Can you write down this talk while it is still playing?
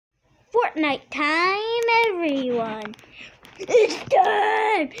Fortnight time, everyone. It's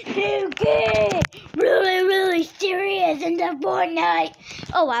time to get really serious into Fortnite.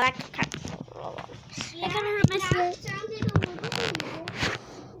 Oh wow, that kind of hurt my throat.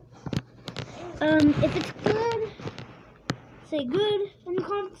 If it's good, say good in the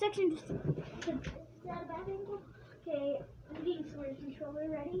comment section. Is that a bad angle? Okay, I'm getting Swear's controller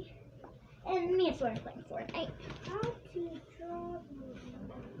ready. And me and Swear playing Fortnite. How to draw.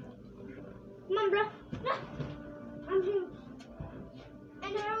 Come on, bro. No. I'm here.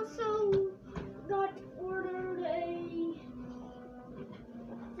 And I also got ordered a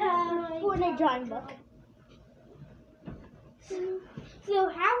Fortnite drawing book. So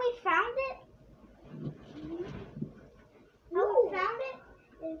how we found it? How we found it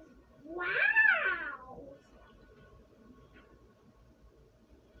is wow.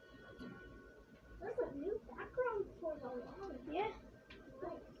 There's a new background for the lawn. Yeah.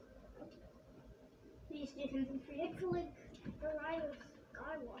 Nice. Please do something for you. It's like the Rise of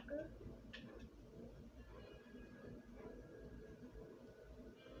Skywalker.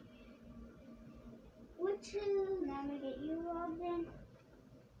 Now I'm gonna get you logged in.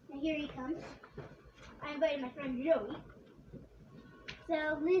 And here he comes. I invited my friend Joey. So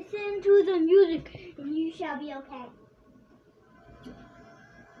listen to the music and you shall be okay.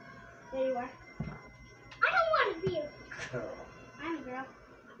 There you are. I don't want to be a girl. I'm a girl.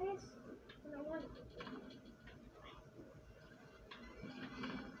 Yes. And I want to be a girl.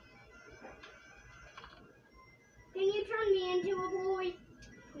 Can you turn me into a boy?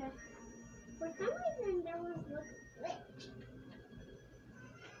 Yes. For some reason there was no glitch.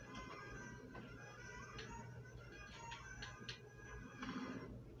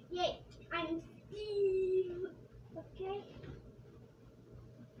 Yay, I'm Steve. Okay.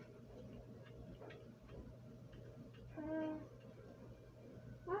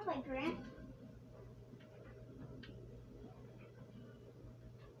 Sounds like Grant.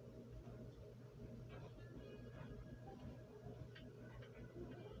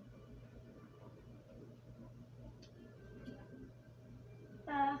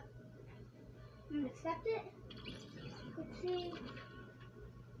 I'm gonna accept it. Let's see.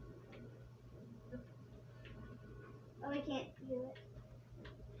 Oh, I can't do it.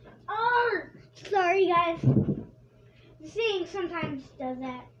 Oh, sorry guys. The thing sometimes does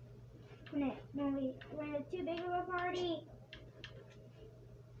that when it's too big of a party.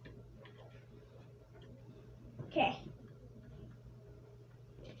 Okay.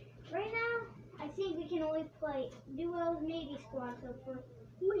 Right now, I think we can only play duos, maybe squads. So for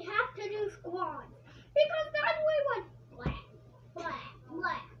we have to do squads because then we would blah.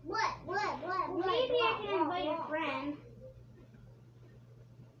 Maybe I can invite a friend.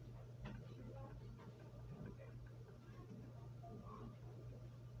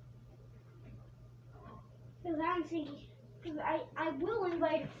 Because I'm thinking, because I will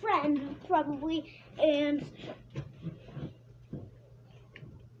invite a friend probably, and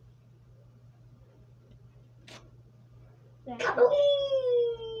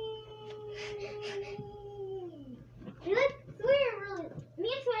me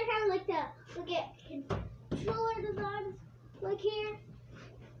and Swear kind of like to look at controller designs, like here.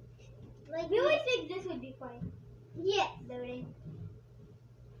 Like we always think this would be funny. Yes, loading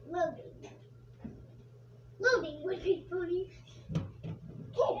would be funny.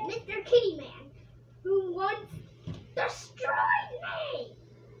 Oh, Mr. Kitty Man, who once destroyed me.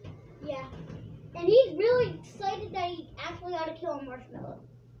 Yeah, and he's really excited that he actually got to kill a marshmallow.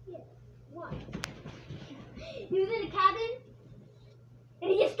 Yeah, why? He was in a cabin,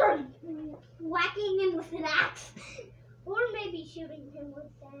 and he just started whacking him with an axe. Or maybe shooting him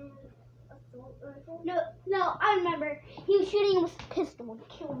with an assault rifle. No, I remember. He was shooting him with a pistol to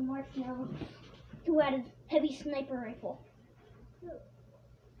kill Marshmallow, who had a heavy sniper rifle.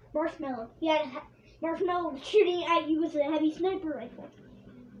 Marshmallow. He had Marshmallow shooting at you with a heavy sniper rifle.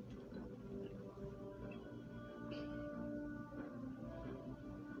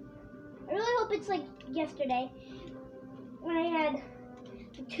 I really hope it's like yesterday when I had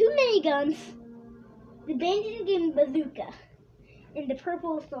two miniguns, the Benjamin game bazooka, and the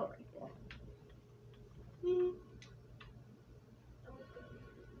purple assault rifle.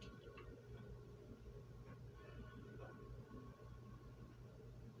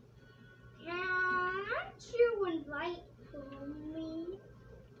 Can't you invite me?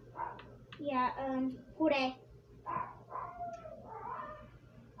 Yeah, Hore.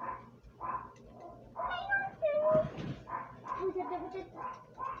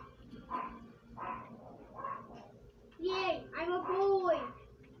 Yay, I'm a boy.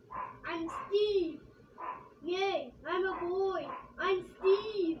 I'm Steve. Yay.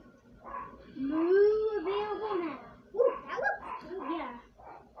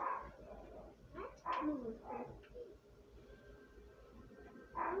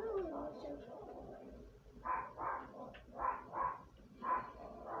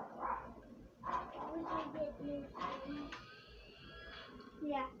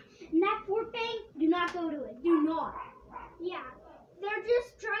 that Fortnight, do not go to it. Do not. Yeah, they're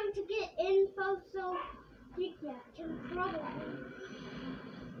just trying to get info so you can probably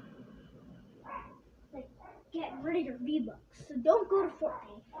like get rid of your V-Bucks. So don't go to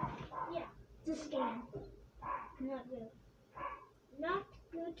Fortnite. Yeah, it's a scam. Not good. Not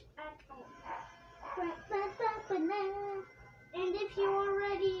good at all. And if you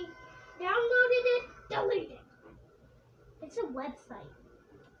already downloaded it, delete it. It's a website.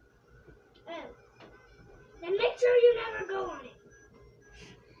 Oh. Then make sure you never go on it.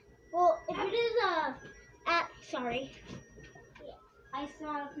 Well, if it is a app, sorry. Yeah. I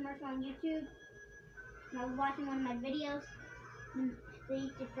saw a commercial on YouTube. And I was watching one of my videos. They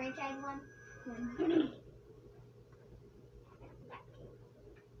used to franchise one.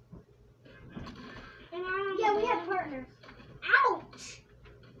 Yeah, we have partners. Ouch!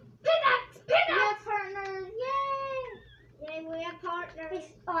 Pickaxe! Pickaxe! We have partners. Yay! Yay, we have partners.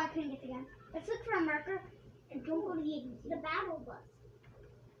 Oh, I couldn't get the gun. Let's look for a marker and don't go to the agency. The battle bus.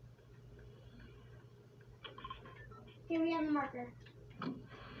 Here we have a marker.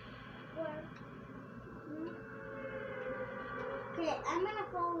 Where? Okay, I'm gonna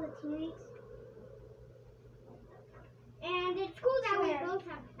follow the teammates. And it's cool that we both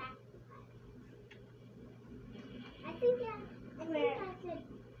have back. I think I said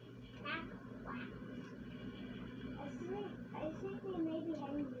back. I think they may be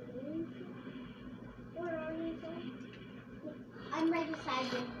heading to the room. Where are you going? I'm right beside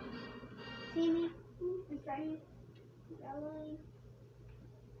you. See me? In front of you? Following.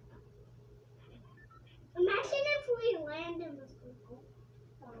 Imagine if we land in the circle.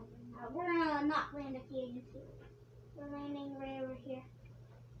 We're gonna not land at the agency. We're landing right over here.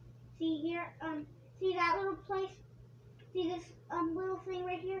 See here? See that little place? See this little thing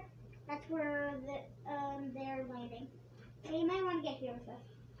right here? That's where they're landing. So you might want to get here with us.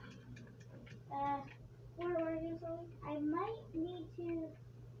 Where are you going? I might need to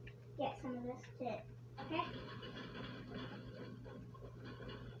get some of this too. Okay?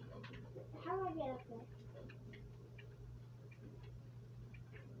 How do I get up there?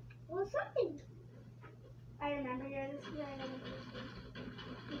 Well, something. I remember this is where I got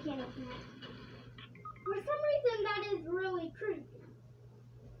You can't open that. For some reason, that is really creepy.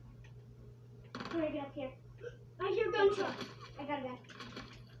 How do I get up here? I hear gunshots. I got a gun.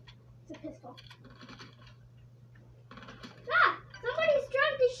 It's a pistol. Ah! Somebody's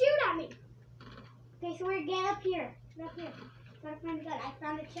trying to shoot at me. Okay, so we're getting up here. Get up here. Gotta find a gun. I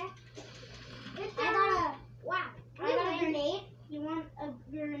found a check. Wow. I got a grenade. You want a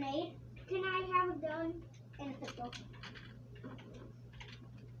grenade? Can I have a gun? And a pistol.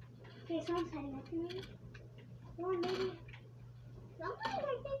 Okay, someone's heading up to me. Or maybe. Somebody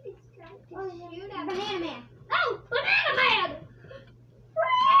I think is trying to shoot at me. Banana Man. Oh! Banana Man!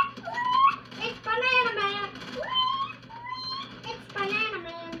 It's Banana Man! It's Banana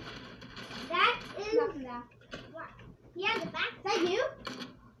Man. That is. Nothing down. What? He has a back. Is that you?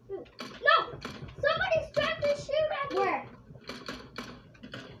 No! Somebody's trying to shoot at me. Where?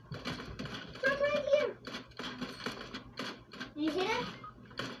 From right here. Did you hit him?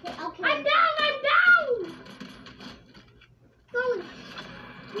 Okay, I'll kill him. I'm down! I'm down! Slowly.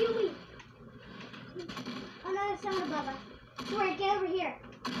 Heal me. Oh no, there's someone above us. Sorry, get over here.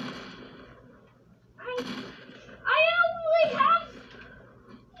 I only have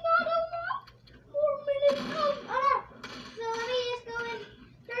not a lot more minutes. Oh no! So let me just go and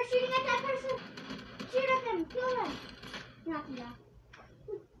start shooting at that person. Shoot at them. Kill them. Knock them down.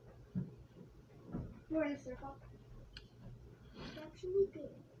 We're in a circle. It's actually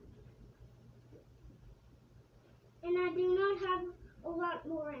good. And I do not have a lot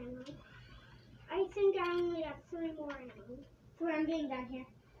more ammo. I think I only have 3 more ammo. So I'm getting down here.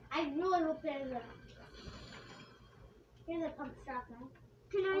 I really hope there's a pump shotgun.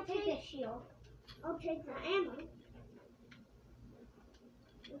 Can I take a shield? I'll take the ammo.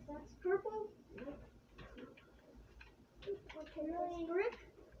 If that's purple. Okay, really brick.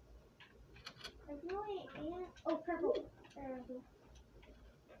 I really am. Oh, purple. There we go.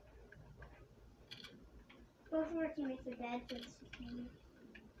 Both of our teammates are dead, so it's just me.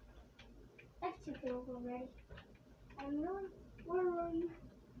 That's 2 kills already. I'm really. Where are you?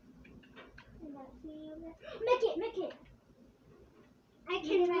 I'm not seeing you there. Make it! I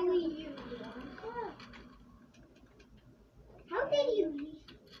can really use one. Oh. How did you use?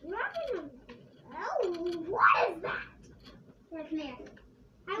 You're not gonna. Oh, what is that? Here, come here.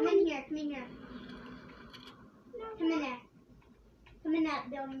 Come in here. Come in here. No, come in there. Come in that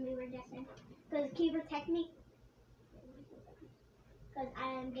building we were just in. Because can you protect me? Because I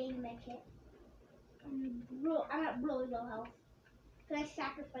am getting med kit. I'm at really low health. Can I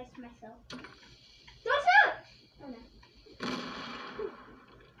sacrifice myself? Don't shoot! Oh no.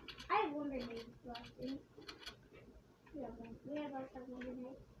 I have one grenade left. We have lots of one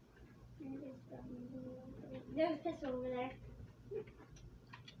grenade. There's a pistol over there.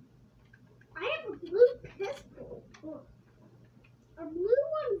 I have a blue pistol. Oh. A blue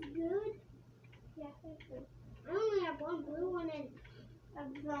one's good. Yeah, that's good. I only have one blue one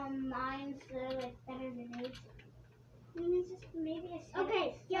and mine, so it's better grenades. I mean, it's just maybe a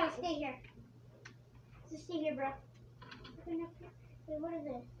okay, yeah, stay here. Just stay here, bro. Open up here. Wait, what is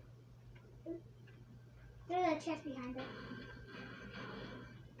this? There's a chest behind it.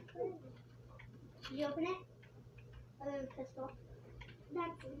 Did you open it? Oh, there's a pistol.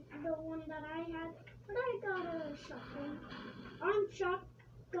 That's the one that I had, but I got a shotgun. Aren't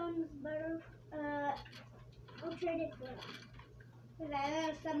shotguns better? I'll trade it for that.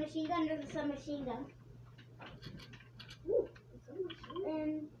 There's a submachine gun. There's a submachine gun. Ooh,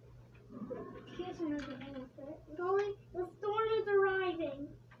 and here's another one for it. Going, the storm is arriving.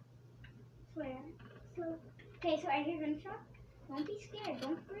 Swear. So, okay, so I hear gunshot. Don't be scared.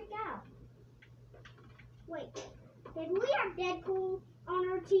 Don't freak out. Wait, did we have Deadpool on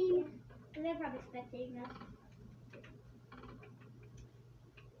our team? Yeah. They're probably spectating us.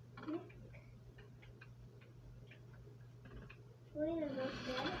 What are those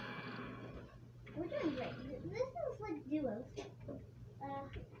dead? We're doing great. This is like duos. I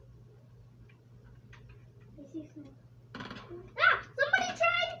see some. Ah! Somebody is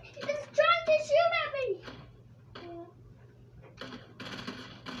trying to shoot at me!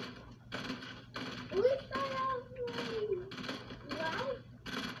 At least I have wow.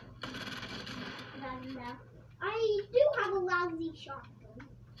 I got him now. I do have a lousy shotgun.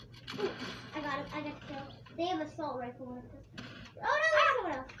 Ooh, I got him. I got the kill. They have assault rifle on it. Oh no, there's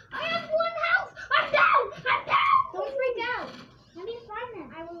someone else. I have one health. I'm down. I'm down. Don't freak out. How do you find them?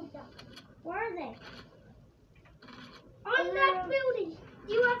 I will die. Where are they? On that building.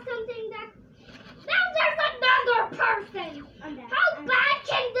 Do you have something that? Now there's another person. I'm down. How bad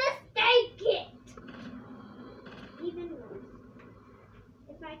can this day get? Even worse.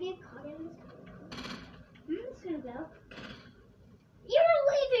 If I get caught in this, I'm just gonna go. You're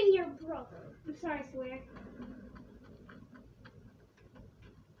leaving your brother. I'm sorry, Swear.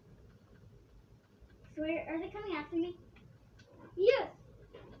 Swear, are they coming after me? Yes.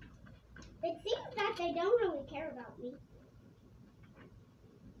 It seems that they don't really care about me.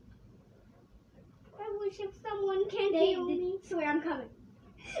 I wish if someone can heal me. Swear, I'm coming.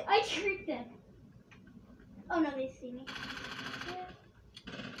 I tricked them. Oh no, they see me.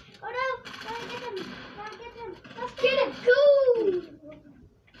 Oh no! Gotta get them! Gotta get them! Let's get him! Cool!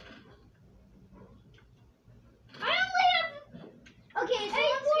 I only have okay, so 8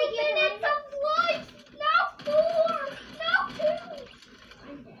 more minutes of life! Now 4! Now 2!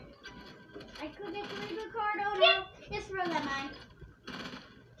 I'm dead. I could get the reboot card. Oh no! Just throw that mine.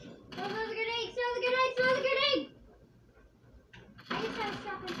 Throw the grenade! Throw the grenade! Throw the grenade! I just have a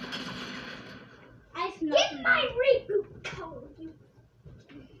shotgun. Get my reboot code!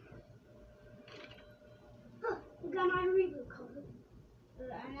 Got my reboot code.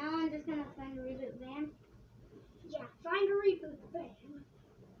 Now I'm just gonna find a reboot van. Yeah, find a reboot van.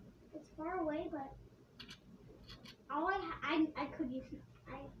 It's far away, but all I could use.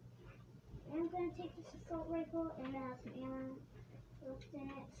 I'm gonna take this assault rifle and have some ammo left in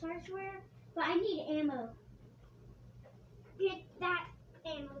it. Sorry, Swear, but I need ammo. Get that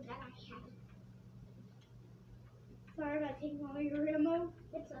ammo that I have. Sorry about taking all your ammo.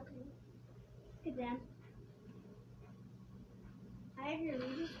 It's okay. Good then. I have your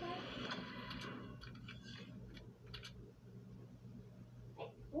reboot card. I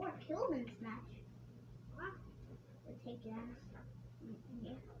have 4 kills in this match. Wow. Or takedowns.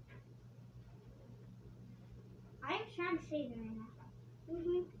 Yeah. I'm trying to save them right now.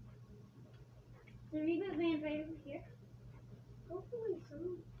 The reboot van's right over here. Hopefully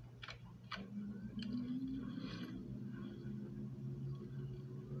soon.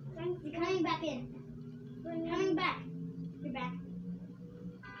 You're coming back in. You're coming back. You're back.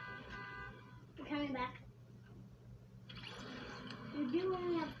 You're coming back. You do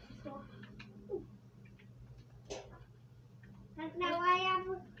only have pistol. Now I have a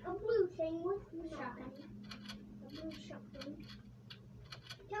blue thing with the shotgun. A blue shotgun.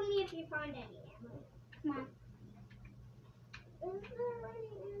 Tell me if you find any ammo. Come on. Is there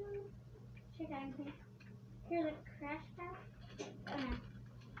any ammo? Check out here. Here's a crash pad. Oh no.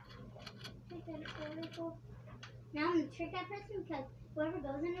 Take that rifle. Now I'm gonna trick that person because whoever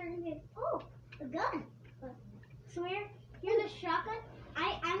goes in there is gonna be, oh, a gun. But Swear, here's a shotgun.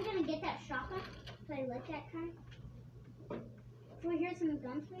 I'm gonna get that shotgun because I like that kind. So here's some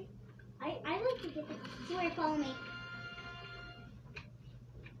guns for you. I like to get the. Swear, follow me.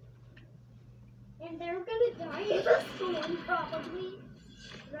 And they're gonna die in the storm probably,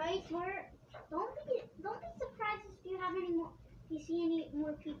 right? Swear, don't be surprised if you have any more. If you see any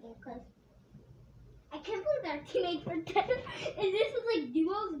more people, cause I can't believe that our teammates were dead. And this is like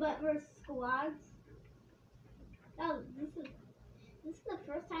duos, but we're squads. Oh, this is the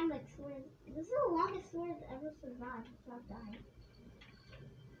first time like Swear. This is the longest Swear has ever survived without dying.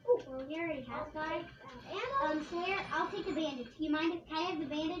 Oh, well, he already has died. Swear, I'll take the bandage. Do you mind if I have the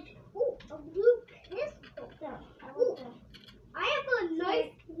bandage? Oh, a blue pistol. I have a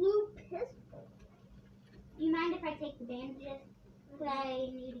nice blue pistol. Do you mind if I take the bandages? Because I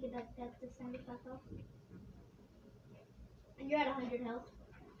need to get back up to 75 health. And you're at 100 health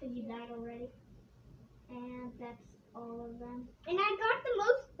because you died already. And that's all of them. And I got the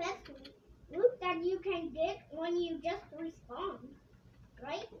most best loot that you can get when you just respawn.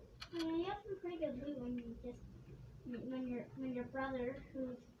 Right? Yeah, you have some pretty good loot when your brother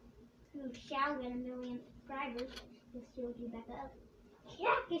who shall get 1 million subscribers just healed you back up.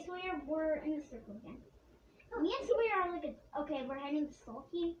 Yeah. Okay, so we're in the circle again. Me and Sawyer are like okay, we're heading to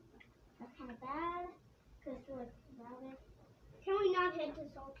Salty. That's kind of bad because we're like routed. Can we not head to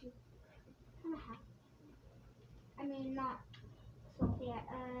Salty? Kind of have. I mean, not Salty.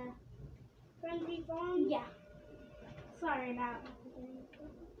 Frenzy Farm. Yeah. Sorry about.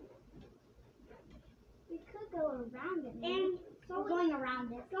 We could go around it. Maybe. And so we're going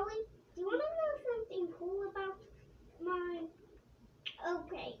around it. Sully, do you want to know something cool about my?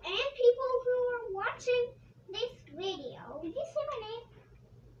 Okay, and people who are watching this video. Did you say my name?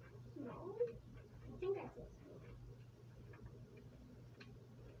 No. I think I did.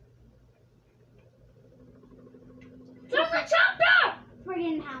 There's a chopper! We're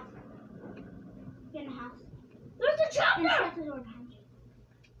getting in the house. Get in the house. There's a chopper! And shut the door behind you.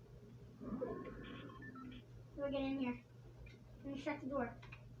 We're getting in here. I'm gonna shut the door.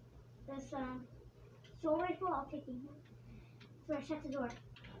 This soul rifle, I'll take you. So I shut the door.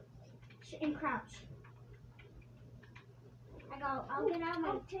 And crouch. I'll get out my.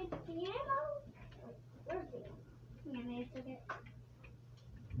 I'll take the ammo. Where's the ammo? Yeah, maybe I took it.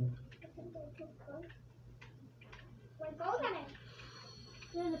 Wait, go get it.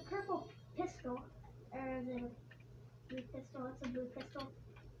 There's a purple pistol. Or the blue pistol. It's a blue pistol.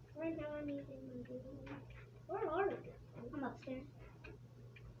 Right now I'm using my blue one. Where are you? I'm upstairs.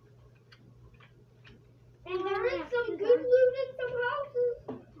 And there is some good loot in some houses.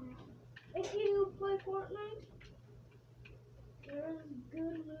 If you play Fortnite, there is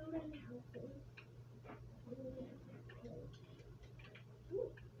good loot in houses. Ooh.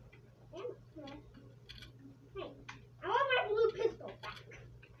 Hey, I want my blue pistol back.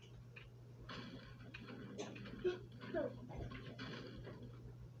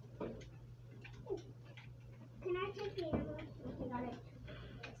 Can I take the ammo? Okay, got it.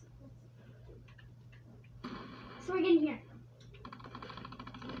 So we're getting here.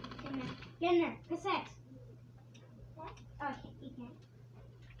 Get in there. Get in there. Cassette. Oh, you can't.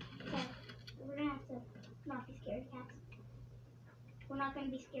 Okay. We're gonna have to not be scared cats. We're not gonna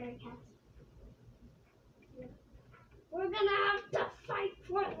be scared cats. Yeah. We're gonna have to fight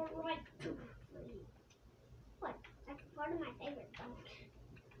for the right to free. What? That's part of my favorite song.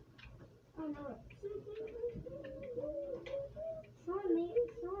 Oh no.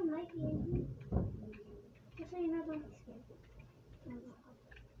 Someone might be in here. Just so you know, don't be scared.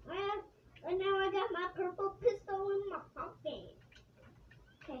 And now I got my purple pistol in my pocket.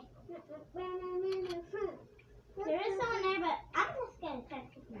 Okay. There is someone there, but I'm just gonna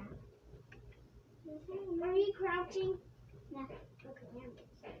touch it now. Are you crouching? No.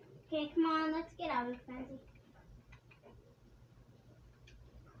 Okay, come on, let's get out of the frenzy.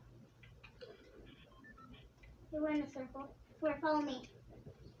 We're in a circle. Follow me.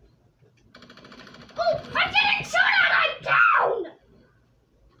 Oh, I'm getting shot at! I'm down!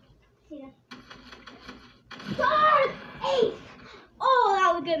 See that? Guard! Ace! Oh, that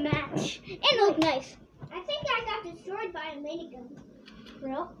was a good match. And it looked nice. I think I got destroyed by a minigun.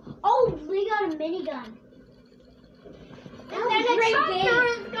 Real? Oh, we got a minigun. And then a chopper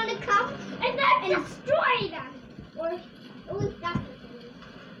is gonna come and then destroy them. Or at least that's what it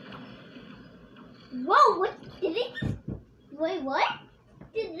is. Whoa, what did it just... Wait, what?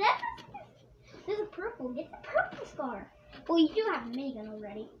 Did that... There's a purple. Get the purple scar. Well, you do have a minigun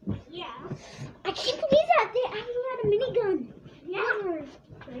already. Yeah. I can't believe that. They actually had a minigun. Yeah.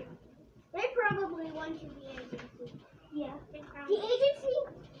 They probably went to the agency. Yeah. The agency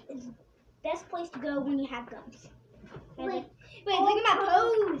is the best place to go when you have guns. Wait, look at my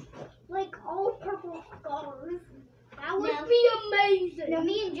pose. Like all purple scars. That would be be amazing. No,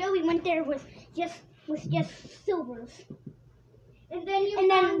 me and Joey went there with just silvers. And then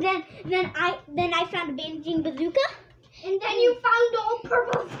then I found a bandaging bazooka. And then you found all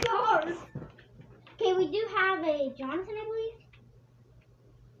purple scars. Okay, we do have a Jonathan, I believe.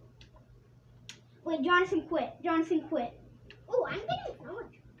 Wait, Jonathan quit. Oh, I'm getting so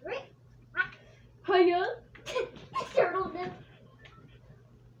much great. Hiya. Turtle did.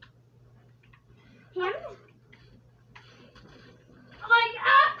 Him? I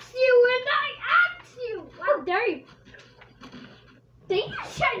asked you. How dare you? Thank you,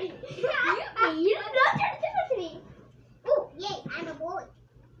 Shaggy. You don't turn to me. Oh, yay, I'm a boy.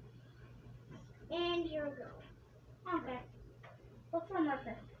 And you're a girl. Okay. Look for a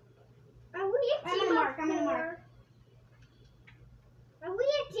marker. Are we a team of 4? I'm gonna mark. Are we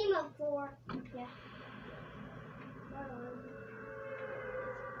a team of 4? Yeah.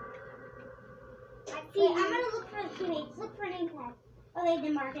 Wait, I'm gonna look for the teammates. Look for an name tag. Oh, they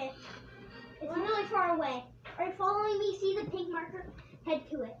didn't mark it. It's really far away. Are you following me? See the pink marker? Head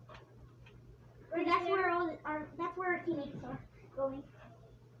to it. Right, that's where our teammates are going.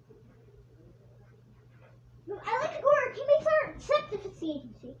 I like to go where our teammates are, except if it's the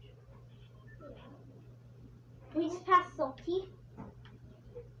agency. We just passed Salty.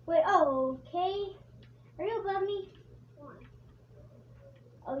 Wait, oh, okay. Are you above me?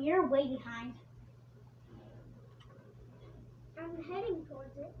 Oh, you're way behind. I'm heading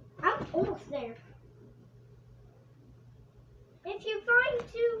towards it. I'm almost there. If you find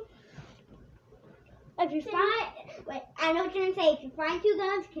wait, I know what you're gonna say. If you find 2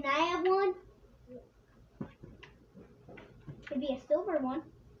 guns, can I have one? Could be a silver one.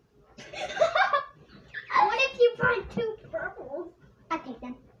 What if you find 2 purples? I take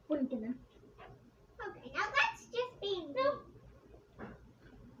them. Wouldn't do them. Okay, now that's just being no.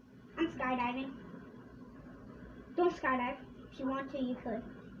 I'm skydiving. Don't skydive. If you want to, you could.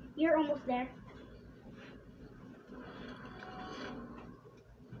 You're almost there.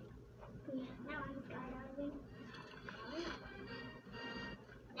 Now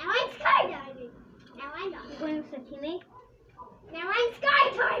I'm skydiving. Now I'm not. You're going with a teammate? Now I'm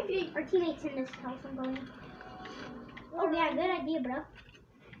skydiving! Our teammates in this house I'm going. Oh yeah, good idea, bro.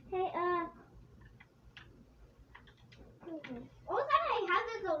 Hey, all that I have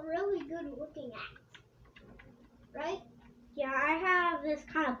is a really good looking axe. Right? Yeah, I have this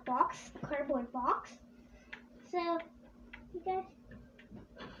kind of box, cardboard box. So, you guys,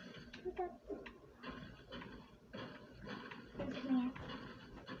 look up.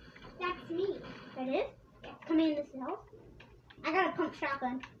 That's me. That is? Yeah. Coming in this house. I got a pump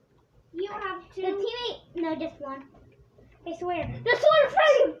shotgun. You have 2? The teammate, no, just 1. I swear. There's 1 in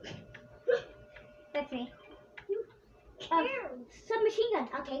front of you! That's me. Submachine gun.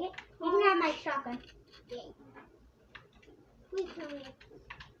 I'll take it. You can have my shotgun. Yeah. Please tell me.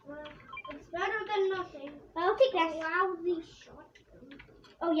 It's better than nothing. I'll take that. Lousy shotgun.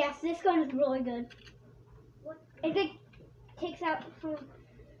 Oh yes, this gun is really good. What? It takes out from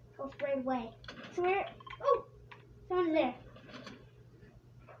right away. Swear. Oh, someone's there.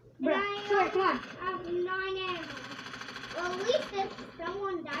 Bruh, swear, come on. I have 9 ammo. Well, at least if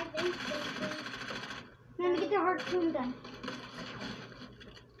someone dies instantly. Let me get the harpoon gun.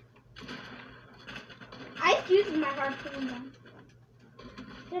 I've used my harpoon gun.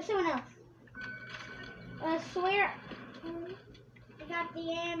 There's someone else. I swear. I got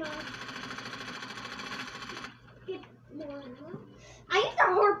the ammo. Get more ammo. I used a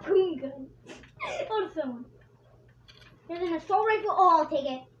harpoon gun. Oh, someone. There's an assault rifle. Oh, I'll take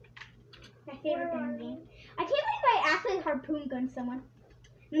it. My favorite thing in the game. I can't believe I actually harpoon gunned someone.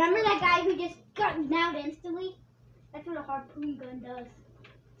 Remember that guy who just got nailed instantly? That's what a harpoon gun does.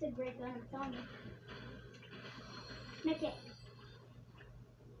 It's a great gun, I'm telling you. Make it.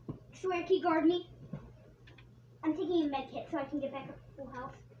 Swear, can you guard me? I'm taking a med kit so I can get back up to full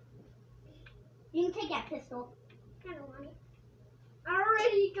health. You can take that pistol. I don't want it. I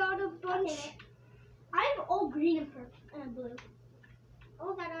already got a bunch. I have all green and blue.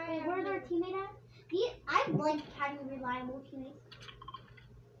 Oh, that I have. Where's our teammate at? I like having reliable teammates.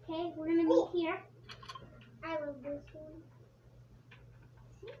 Okay, we're gonna meet here. I love this one.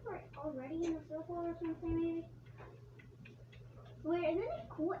 See if we're already in a circle or something, maybe. Wait, isn't it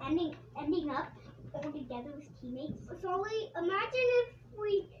cool ending up all together with teammates? Sully, imagine if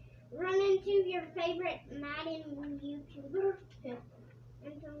we run into your favorite Madden YouTuber. Who?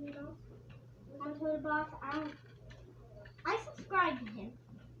 Antonio Boss. Antonio Boss. I subscribe to him.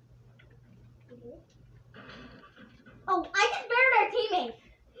 Oh, I just buried our teammate.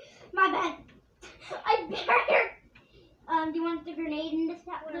 My bad. I buried her. Do you want the grenade in this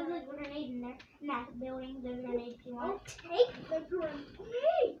there's a grenade in there. In that building, there's a grenade if you want. I'll take the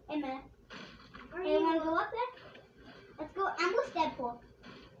grenade. Emma, you want to go up there? Let's go ambush Deadpool.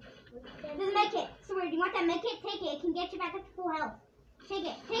 There's a med kit. So do you want that med kit? Take it. It can get you back up to full health. Take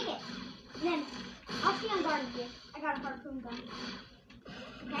it. Take it. And then I'll stay on guard with you. I got a harpoon gun.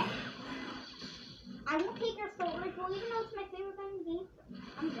 Okay? I won't take your assault rifle, even though it's my favorite gun in the game.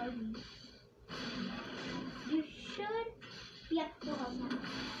 I'm guarding you. You should be up to full health now.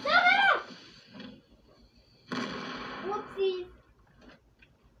 No! Whoopsies.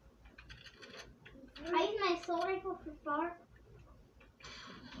 I use my assault rifle for far.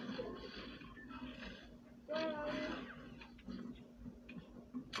 Where are you?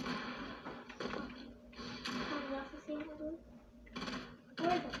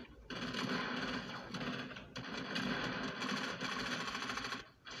 Where is it?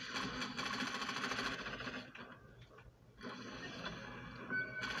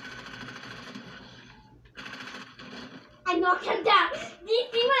 I knocked him down. Do you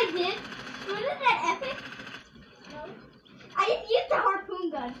see what I did? Wasn't that epic? No. I just used the harpoon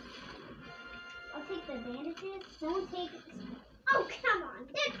gun. I'll take the bandages. Don't take it. Oh, come on.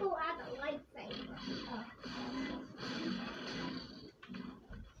 Deadpool has a lightsaber. Oh.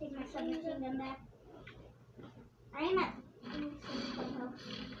 Take my submachine gun back. I am at 75 health.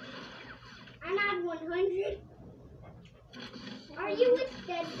 I'm at 100. Are you with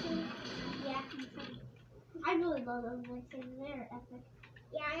Deadpool? Yeah. I really love those lightsabers. They're epic.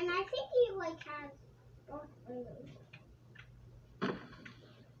 Yeah, and I think he has both of those.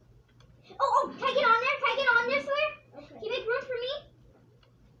 Oh, can I get on there? Can I get on there, swear? Okay. Can you make room for me?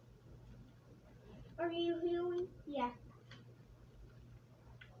 Are you healing? Yeah.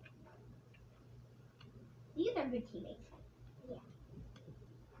 These are good teammates. Yeah.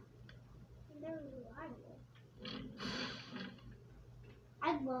 They're reliable.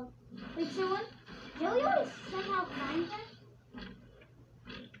 I'd love. Wait, someone? Joey always somehow finds them.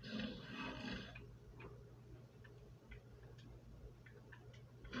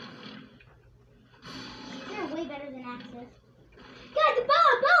 They're way better than Axis. Guys, a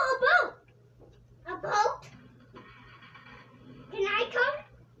boat! A boat? Can I come?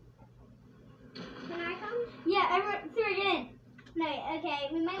 Yeah, everyone, so we're good. No, okay,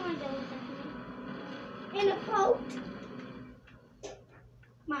 we might want to go with something. In a boat?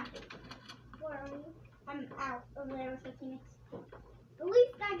 Come on. Where are you? I'm out over there with the teammates. At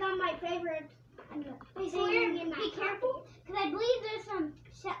least I got my favorite. Wait, so be careful, because I believe there's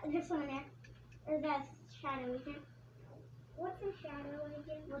someone there. There's a shadow agent. What's a shadow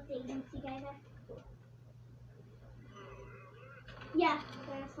agent? What the agency guys are? Yeah,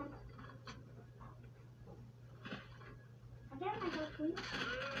 there's some. I got my harpoon.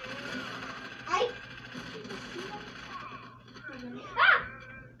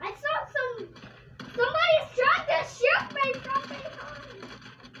 I saw somebody's trying to shoot me from behind.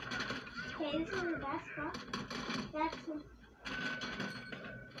 Okay, this is the best spot.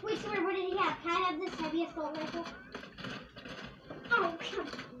 Wait, sorry, what did he have? Can I have this heavy assault rifle? Oh, come on.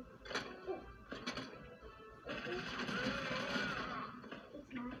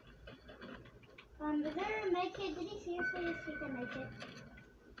 It's not. Is there a med kit? Did he seriously just take a med kit?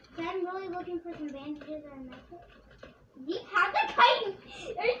 I'm really looking for some bandages or a med kit. Do you have the kite?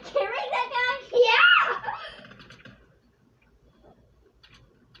 Are you carrying that guy? Yeah!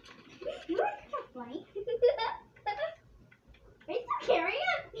 You are kind of funny. Are you still carrying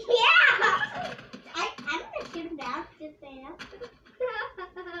him? Yeah! I'm gonna shoot him down, just so you know.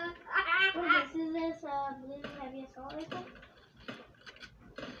 What is this? Blue heavy assault rifle?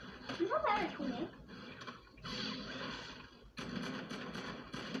 You know better, teammate.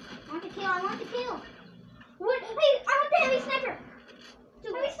 I want the kill. What? Hey, I want the heavy sniper.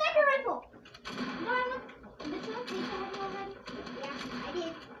 Heavy sniper rifle. No, I want the two. Did you have it already? Yeah, I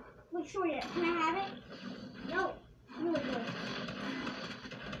did. Wait, sorry. Can I have it? No. Really good.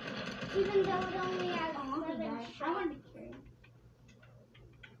 Even though it only has 7 shots. I want to carry it.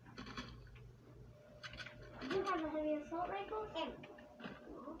 Do you have a heavy assault rifle? Yeah.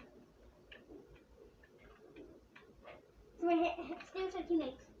 So wait, stay with our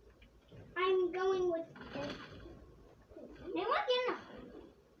teammates. I'm going with this. They want to get in a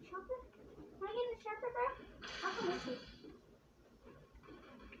chopper? Want to get in the chopper, bro? I'll come with you.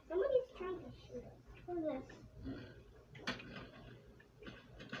 Somebody's trying to shoot us. What is this?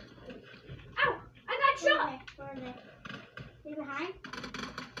 Ow! I got shot! Where are they? They behind?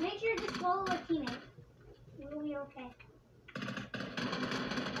 Make sure to follow our teammate. We'll be okay.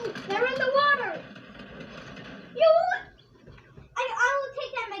 Ooh, they're in the water! I will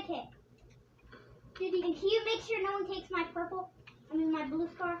take that med kit. And can you make sure no one takes my purple? I mean my my blue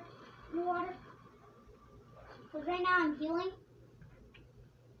star in the water. Because right now I'm healing.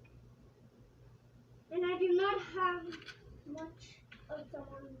 And I do not have much of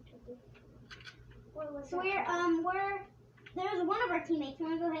someone to do. So there's one of our teammates. You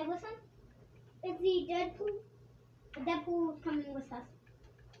want to go ahead with him? Is he Deadpool? Deadpool is coming with us.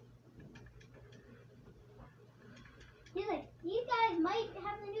 He's like, you guys might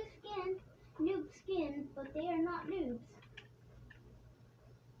have the noob skin, but they are not noobs.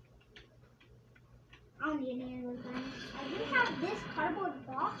 I don't need any of those guns. I do have this cardboard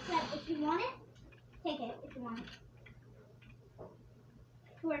box that if you want it, take it if you want it.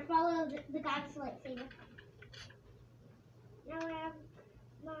 Or follow the guy with the lightsaber. Now I have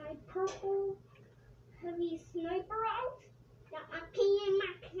my purple heavy sniper out. Now I'm peeing my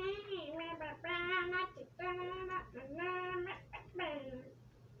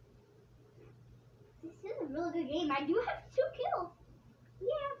This is a really good game. I do have 2 kills.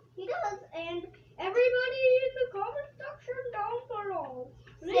 Yeah, he does. And everybody in the comment section down below,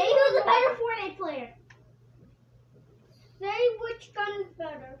 say who's the better Fortnite player. Say which gun is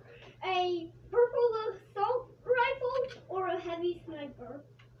better. A purple assault rifle or a heavy sniper?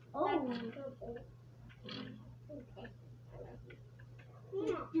 Oh. That's purple. Okay.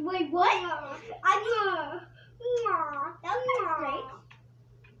 Wait, what? That was great.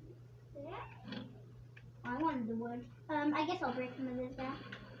 Yeah. I wanted the wood. I guess I'll break some of this down.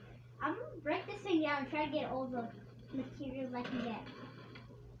 I'm gonna break this thing down and try to get all the materials I can get.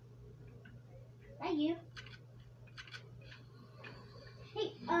 Is that you?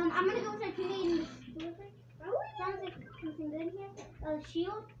 Hey, I'm gonna go with our teammate in this delivery. Sounds like something good here.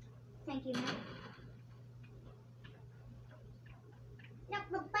 Shield. Thank you, man.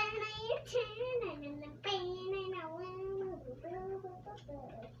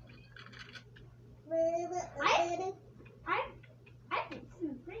 I think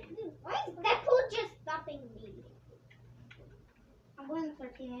some great news. Why is Deadpool just stopping me? I'm going with our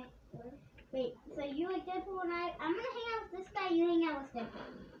teammate. Wait, so you like Deadpool and I'm gonna hang out with this guy, you hang out with Deadpool.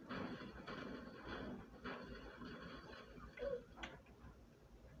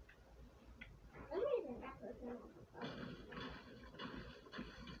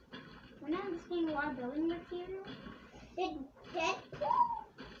 We're now just getting a lot of building material. Did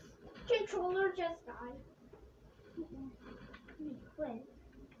Deadpool's controller just die? He quit.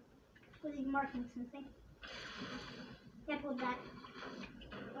 Was he marking something? Deadpool died.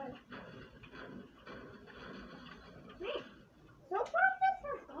 Man, so far this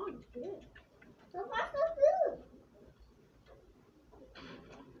has gone good. So far so good.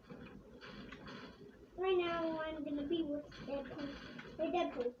 Right now I'm gonna be with Deadpool. Hey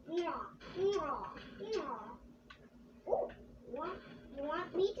Deadpool. Oh, you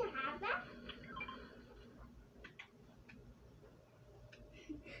want me to have that?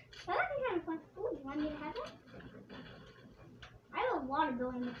 That would be kind of fun. Oh, you want me to have that? I have a lot of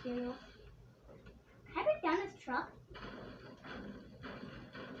building materials. Can I break down this truck?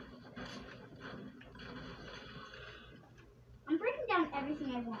 I'm breaking down everything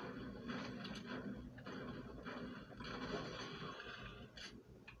I want.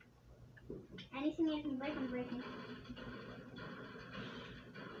 Anything I can break, I'm breaking.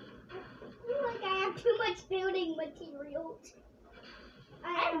 I feel like I have too much building materials. I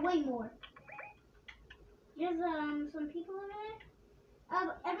have way more. There's some people over there.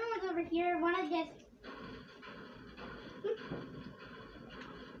 Everyone's over here. Wanna just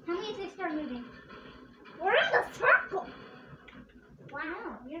tell me if they start moving. We're in the circle.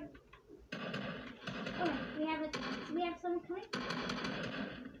 Wow, we're. Oh, we have someone coming.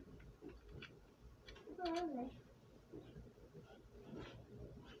 Where are they?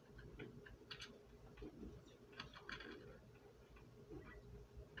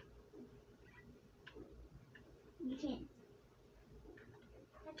 You can't.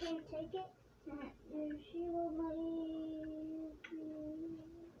 I can't take it. She will leave me.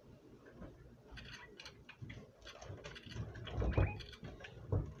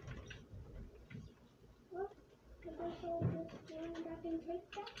 Well, I guess I'll just stand back and take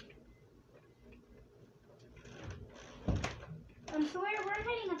that. So we're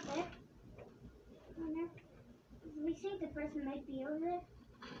heading up there. Oh, no. We think the person might be over there.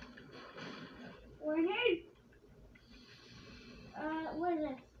 We're here. What is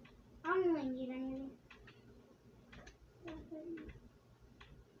this? I don't really need anything.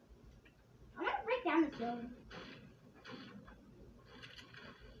 I'm gonna break down this building.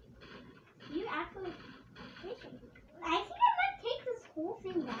 You actually. I think I might take this whole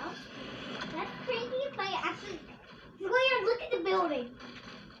thing down. That's crazy if I actually. Julian, look at the building.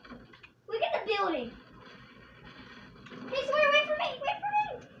 Look at the building. Hey, Sawyer, wait for me. Wait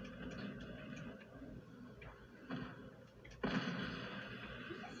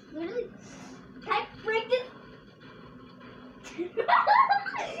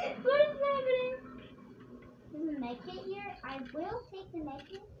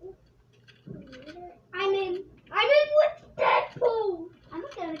I'm in. I'm in with Deadpool. I'm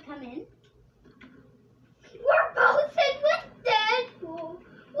not gonna come in. We're both in with Deadpool.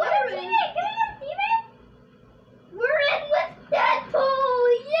 What a teammate! Can I get a teammate? We're in with Deadpool!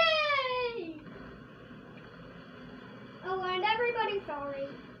 Yay! Oh, and everybody, sorry.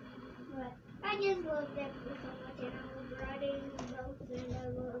 What? I just love Deadpool so much, and I love riding boats, and I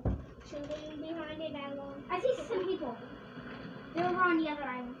love shooting behind it. I see some people. They're over on the other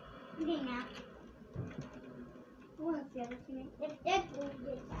island. Okay, now. Who wants the other teammate? If Deadpool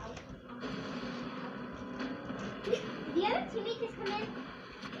gets out. Did the other teammate just come in?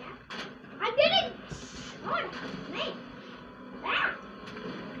 Yeah. I'm getting shot. Man. Ah.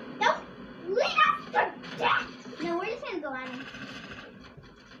 Don't lead us to death. No, we're just gonna go at him.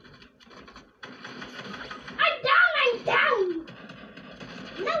 I'm down.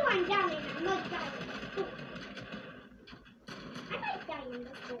 No, I'm down and I'm not dying. I might die in the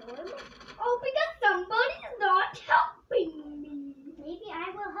storm. Oh, because somebody's not helping me. Maybe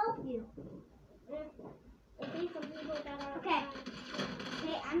I will help you. Okay.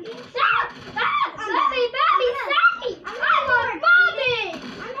 Okay, I'm getting stop! Mommy! I want mommy!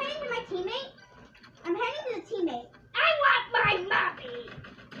 I'm heading to my teammate. I'm heading to the teammate. I want my mommy!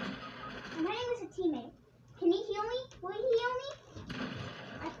 I'm heading to the teammate. Can he heal me? Will he heal me?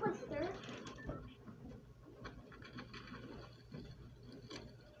 I put stir.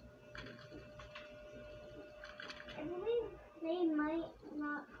 I believe they might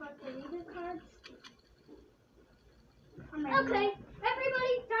not cut the leader cards. Okay,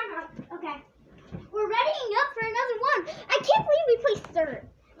 everybody, time up. Okay. We're readying up for another one. I can't believe we placed third.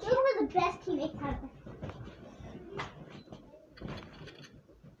 Those were the best teammates ever.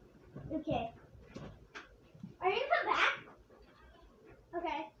 Okay. Are you gonna come back?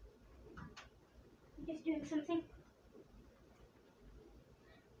 Okay. I'm just doing something.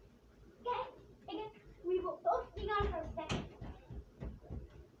 Okay. We will both be gone for a second.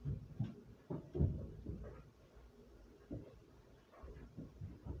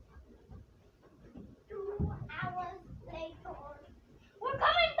 We're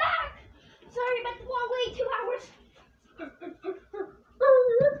coming back! Sorry about the long wait, 2 hours.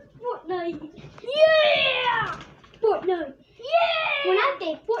 Fortnite. Yeah! Fortnite. Yeah! When I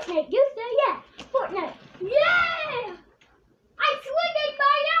say Fortnite, you say yeah. Fortnite. Yeah! I'm swinging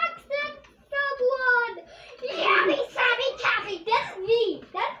by accident, someone! Yabby, sabby, taffy. That's me.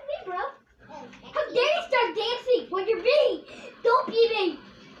 That's me, bro. How dare you start dancing when you're me? Don't be me.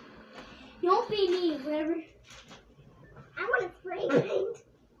 Don't be me, whatever. I want to spray paint.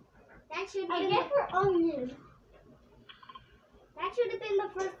 That should have been. I guess we're all new. That should have been the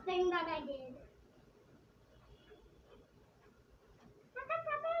first thing that I did.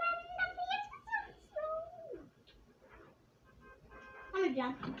 I'm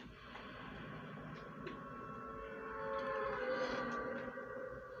done.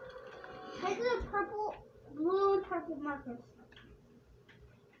 These are purple, blue, and purple markers.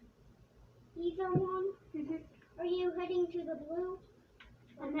 These are one. Are you heading to the blue?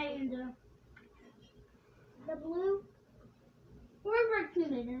 I'm heading to the blue. Where's our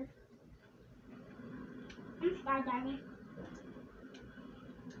teammate is? I'm skydiving.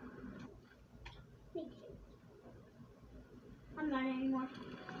 Thank you. I'm not anymore.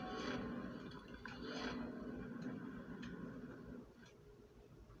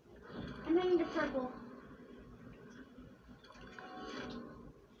 I'm heading to purple.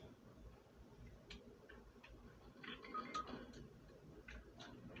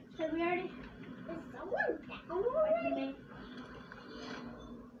 So we already. Is someone down already?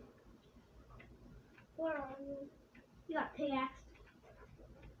 Where are you? You got pickaxe.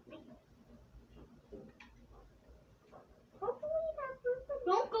 Hopefully that's.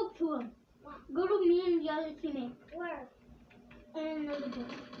 Don't go to him. Go to me and the other teammate. Where? And another door.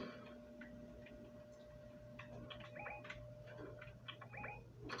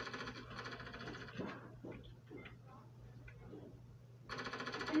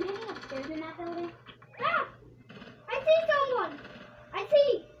 I'm heading upstairs in that building. Ah! I see someone! I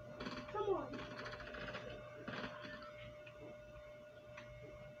see someone.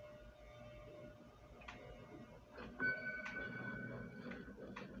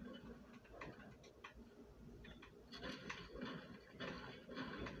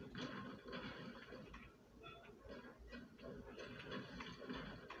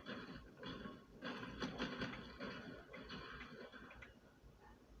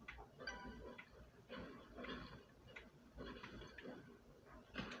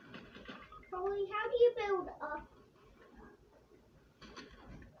 Holly, how do you build up?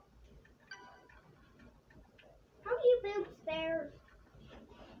 How do you build stairs?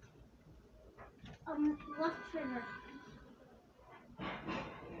 left trigger.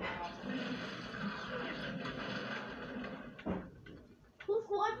 Whose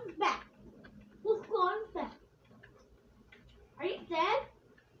squad is back? Whose squad is back? Are you dead?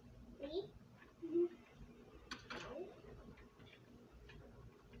 Me?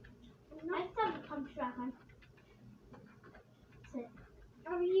 I just have a pump shotgun. That's it.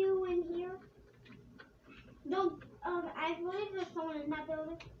 Are you in here? No, I believe there's someone in that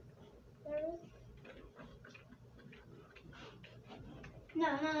building. There is? No,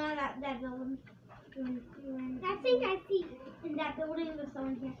 not that building. I think I see in that building there's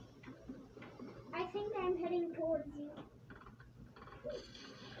someone here. I think I'm heading towards you.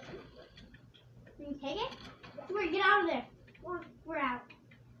 Can you take it? We're get out of there. We're out.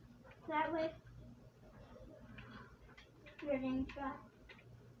 That way. We're getting shot.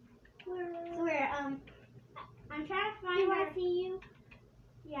 So I'm trying to find where I see you.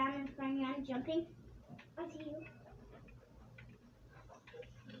 Yeah, I'm in front of you. I'm jumping. I see you.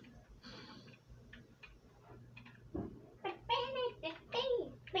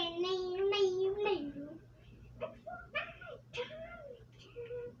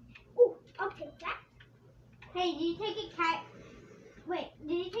 Ooh, I'll take that. Hey, did you take a cat? Wait,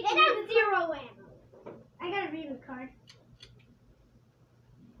 did you take a zero ammo? I got a reboot card.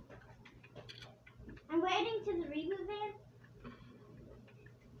 I'm waiting to the reboot van.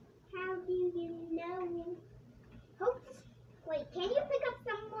 How do you know? Hopes. Wait, can you pick up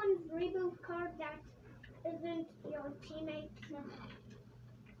someone's reboot card that isn't your teammate? No.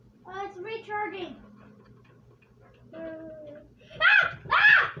 It's recharging. I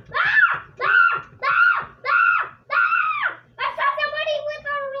saw somebody with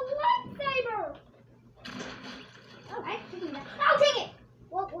a lightsaber. Oh, I'm taking that. I'll take it.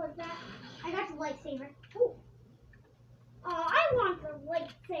 What was that? I got the lightsaber. Ooh. Oh, I want the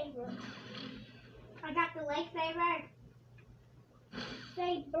lightsaber. I got the lightsaber.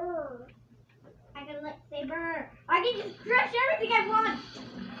 Saber. I got a lightsaber. I can just crush everything I want.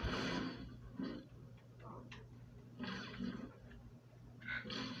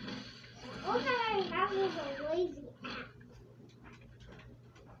 All that I have is a lazy axe.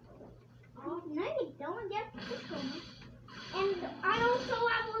 Oh, no, you don't get this one. And I also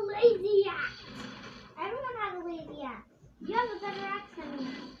have a lazy axe. Everyone has a lazy axe. You have a better axe than me.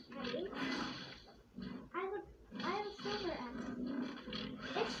 I have a silver axe.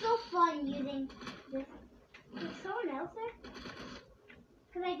 It's so fun using this. Is someone else there?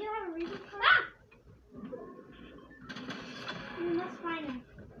 Because I do have a reboot card. We must find him.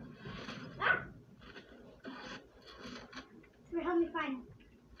 So help me find him.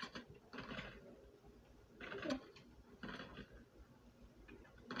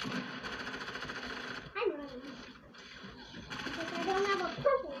 I'm running. Because I don't have a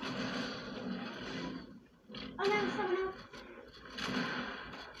purple. Oh, no, someone else.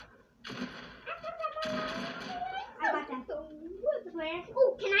 I got them. Where? Oh,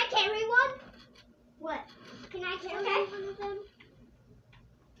 can I carry one? What? Can I carry one of them?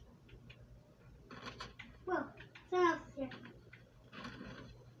 Whoa, someone else is here.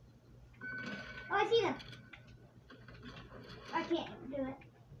 Oh, I see them. I can't do it.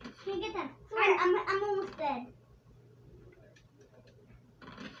 Can't get them. Sorry, I'm almost dead.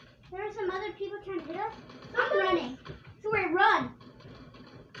 There are some other people trying to hit us. I'm running. Swear, run.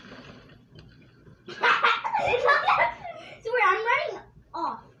 Swear, I'm running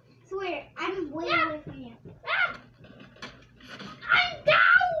off. Swear, I'm way away from you. I'm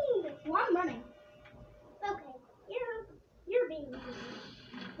down. Well, I'm running. Okay, you're being mean.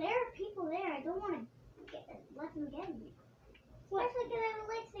 There are people there. I don't want to let them get me. Especially because I have a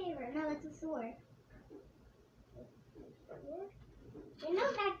lightsaber. No, that's a sword. You know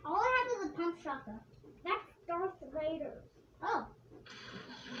that all I have is a pump shotgun. That's Darth Vader. Oh.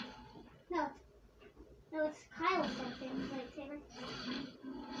 No, it's Kyle something lightsaber.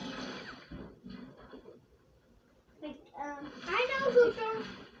 Like, I know who Darth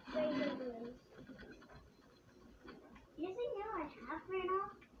Vader is. You think now I have ran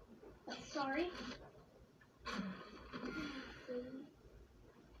off? But sorry.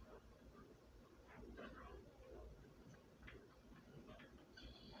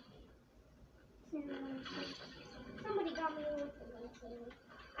 Somebody got me with a lightsaber.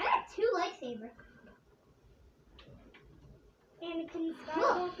 I got 2 lightsabers. Anakin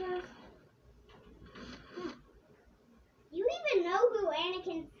Skywalker. You even know who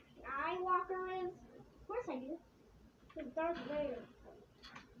Anakin Skywalker is? Of course I do. It's Darth Vader.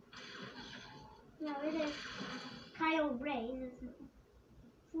 No, it is Kyle Ray.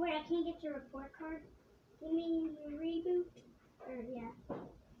 Wait, I can't get your report card. You mean your reboot? Or yeah.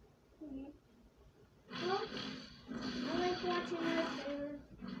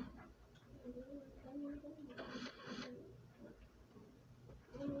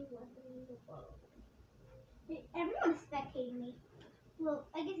 Everyone's spectating me. Well,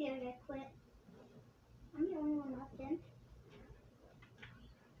 I guess the other guy quit. I'm the only one left in.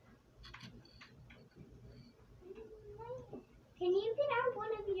 Can you get out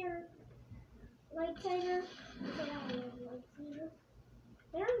one of your lightsabers? Get out one of your lightsabers.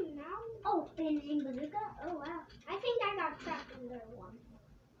 There now? Oh, bandaging bazooka? Oh, wow. I think I got trapped in there once.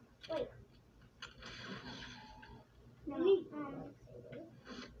 Wait. No.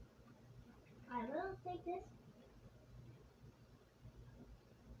 I will take this.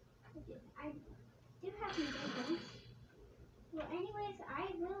 I do have some weapons. Well, anyways,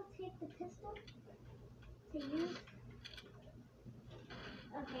 I will take the pistol to use.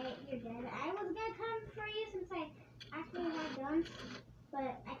 Okay, you're dead. I was gonna come for you since I actually have guns, but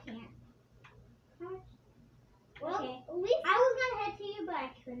I can't. How much? Well, okay. At least I was gonna head to you, but I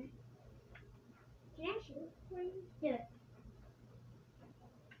couldn't. Can I shoot for you? Do it.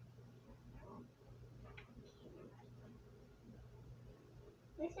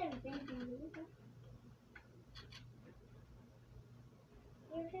 At least everything's gonna be okay.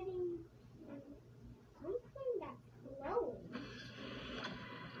 You're hitting something that's glowing.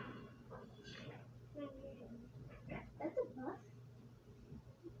 That's a bus.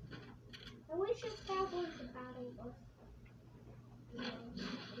 I wish if that was the battle bus.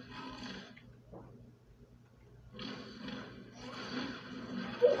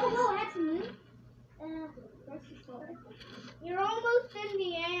 Oh no, I have some loot. Where's the sword? You're almost in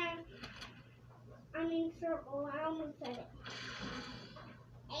the air. I mean circle. I almost said it.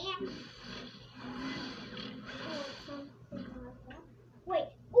 And or something like that. Wait.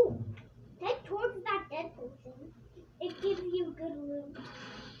 Oh, head towards that dead person. It gives you good loot.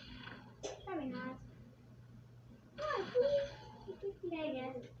 Very nice. Oh, please. There it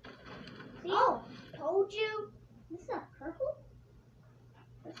is. See? Oh, told you. This is a purple?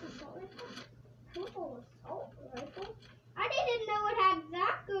 This is assault rifle? Purple assault rifle? I didn't know it had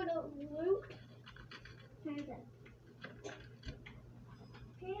that good of loot. Turns out.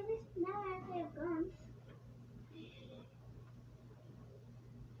 Okay, at least now I actually have guns.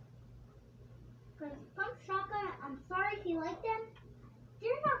 Because pump shotgun, I'm sorry if you like them.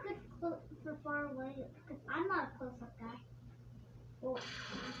 They're not good for far away because I'm not a close-up guy. Well,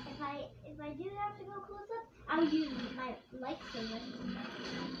 if I do have to go close-up, I'll use my lightsaber.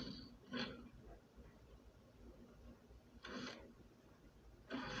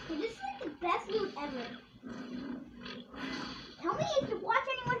 This is like the best loot ever. Tell me if you watch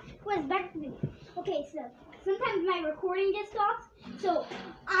anyone who has better than me. Okay, so sometimes my recording just stops, so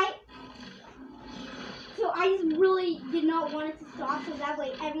I just really did not want it to stop, so that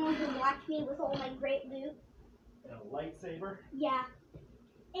way everyone can watch me with all my great loot. A lightsaber? Yeah.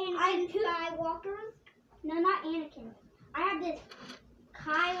 And I have 2 Skywalkers. No, not Anakin. I have this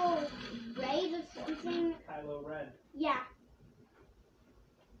Kylo Ray or something. Kylo Ren. Yeah.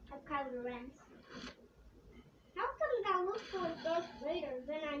 I have Kylo Ren. How come that looks like Darth Vader?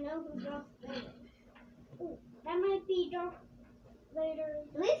 Then I know who's Darth Vader. Ooh, that might be Darth Vader's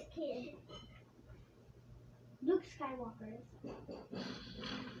this kid. Luke Skywalker.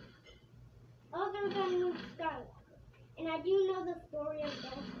 Other than Luke Skywalker. And I do know the story of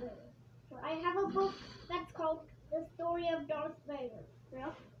Darth Vader. So I have a book that's called The Story of Darth Vader.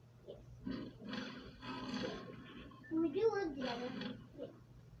 Real? Yes. And we do live together. Yeah.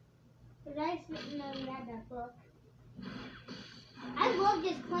 But I just didn't know we had that book. I love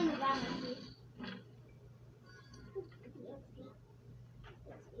just playing around with you.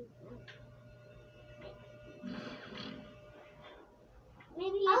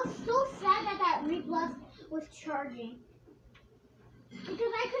 Maybe I was so sad that Reblus was charging. Because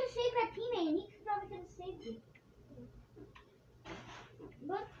I could have saved that teammate and he probably could have saved you.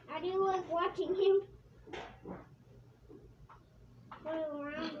 But I do like watching him play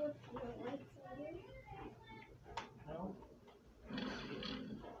around with your lightsaber. No?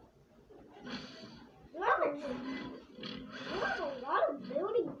 You have a lot of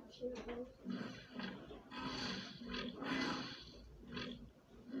building materials.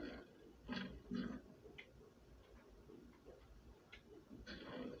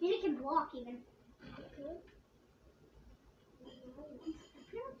 And it can block even. Okay.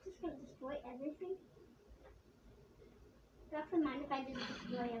 I'm just gonna destroy everything. Do you actually mind if I just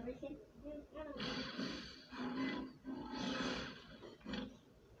destroy everything? I don't know.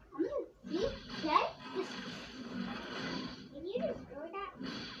 I'm gonna see, okay? Just can you destroy that?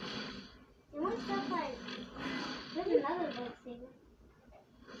 There was stuff like there's another lightsaber.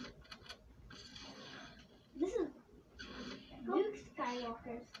 This is Luke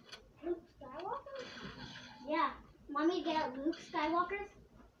Skywalker's. Luke Skywalker? Yeah. Want me to get out Luke Skywalker's?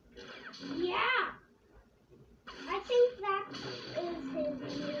 Yeah. I think that is his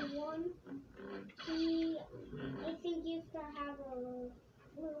new one. He, I think, used to have a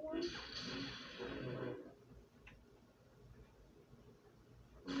blue one.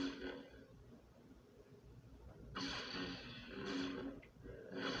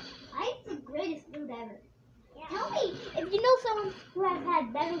 It's the greatest loot ever. Yeah. Tell me if you know someone who has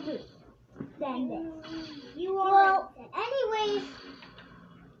had better loot than this. You are. Well, anyways,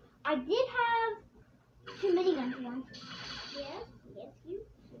 I did have 2 miniguns once. Yes, you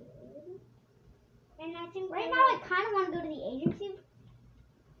did. And I think right now I kind of want to go to the agency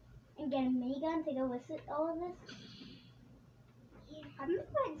and get a minigun to go with all of this. Yeah. I'm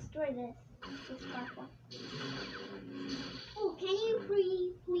just going to destroy this platform. Oh, can you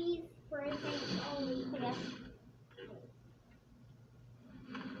please for a second only? Yes.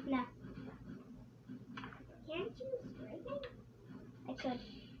 No. Can't you strike it? I could.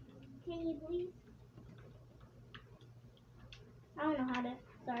 Can you please? I don't know how to.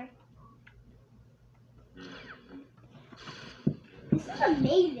 Sorry. This is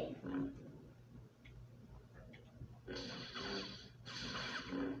amazing.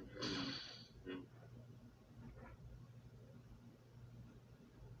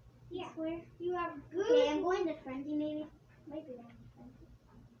 Yeah. Where you have good. Okay, I'm going to frenzy maybe. Maybe I'm frenzy.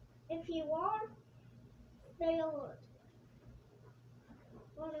 If you are, stay alert.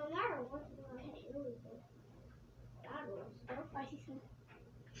 Well, no matter what you want to do, God will stop. I see some.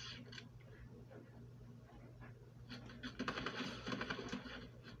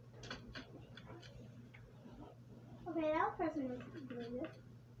 Okay, that person is doing this.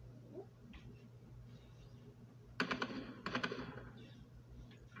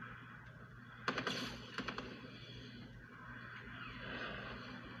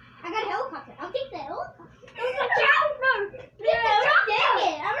 I got a helicopter. I'll take the helicopter. It's a chopper. Yeah, take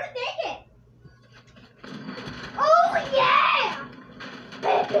it. I'm gonna take it. Oh yeah!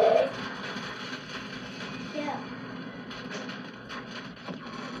 Yeah.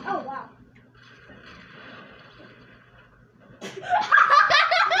 Oh wow.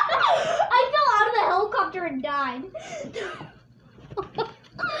 I fell out of the helicopter and died.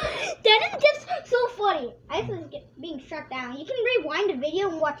 That is just so funny. I was being shut down. You can rewind the video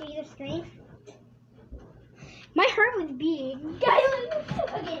and watch either screen. My heart was beating.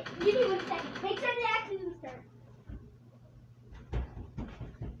 Okay, give me 1 second. Make sure the action start.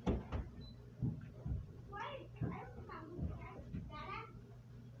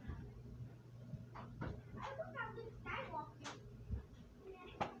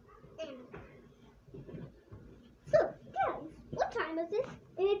 So, guys, what time is this?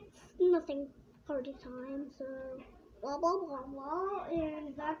 It's nothing party time, so blah blah blah blah,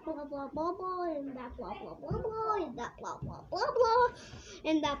 and that blah blah blah blah, and that blah blah blah blah, and that blah blah blah blah,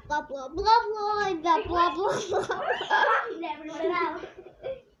 and that blah blah blah blah, and that blah blah blah. Never know.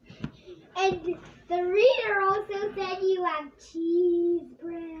 And the reader also said you have cheese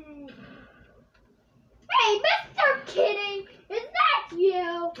bread. Hey, Mr. Kitty, is that you?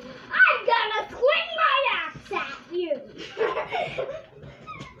 I'm gonna swing my axe at you.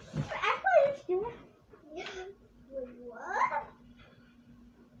 What?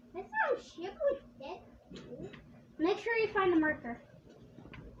 That sounds shit with that. Make sure you find a marker.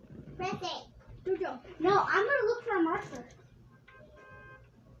 Press it. Good job. No, I'm gonna look for a marker.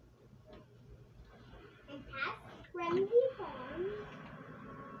 And pass friendly farms.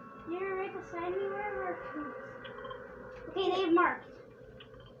 You're right beside me. Where are our okay, they've marked.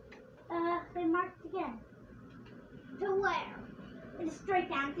 They marked again. To where? It's straight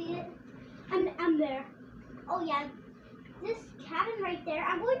down, see it? I'm there. Oh yeah, this cabin right there.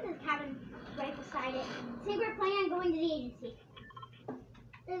 I'm going to the cabin right beside it. Say we're planning on going to the agency.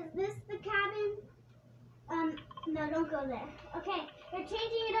 Is this the cabin? No, don't go there. Okay, they're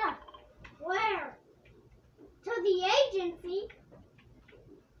changing it up. Where? To the agency.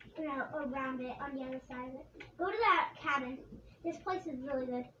 No, around it, on the other side of it. Go to that cabin. This place is really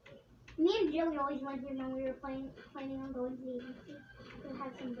good. Me and Joey always went here when we were planning on going to the agency. We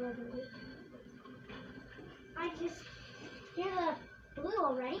had some really good loot. I just hear the blue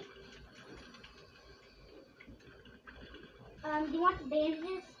already. Do you want the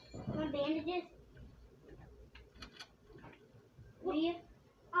bandages? You want bandages? Do you?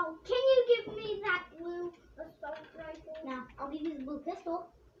 Oh, can you give me that blue assault rifle? No, I'll give you the blue pistol.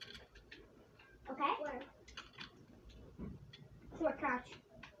 Okay? Where? Sword crouch.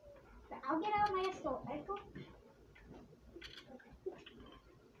 So I'll get out my assault rifle.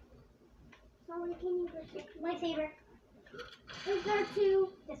 Sorry, can you just lightsaber? Is there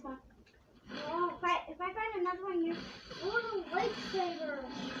two? This one. Oh, if I find another one, you want a lightsaber.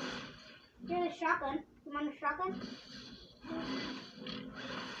 Here's a shotgun. You want a shotgun?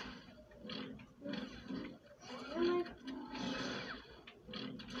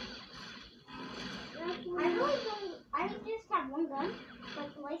 I really don't. I just have one gun, but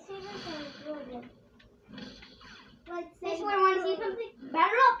lightsabers are really good. This is where I want to see something.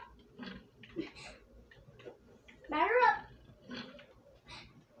 Batter up! Batter up!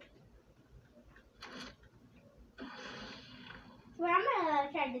 So I'm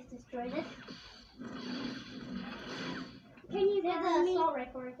gonna try to just destroy this. Can you guard me? There's an assault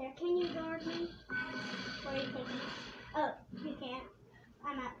rifle right there. Can you guard me? Where are you taking me? Oh, you can't.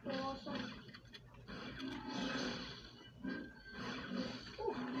 I'm at full also.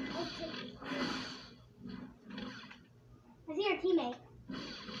 Ooh, okay. I see your teammate.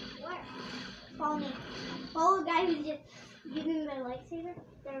 Where? Follow me. Follow the guy who's just using the lightsaber.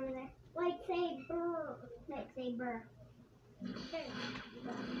 They're over there. Lightsaber. Lightsaber. There.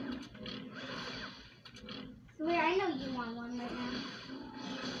 Swear, I know you want one right now.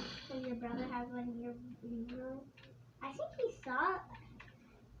 So your brother has one in your room. I think he saw it.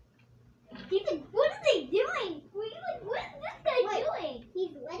 He's like, what are they doing? What is this guy doing?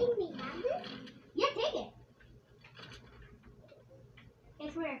 He's letting me have this? Yeah, take it. I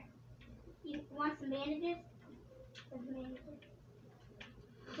swear. You want some bandages? Some bandages.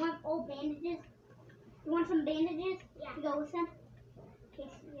 You want old bandages? You want some bandages? Yeah. To go with them? In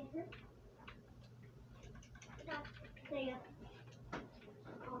case you get hurt. No. There you go.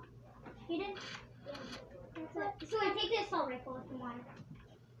 Oh. You did? Yeah. So I take this assault rifle if you want it.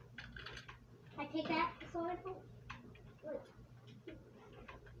 I take that assault rifle?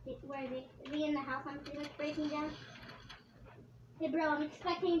 Where are they? Are they in the house I'm pretty much breaking down? Hey bro, I'm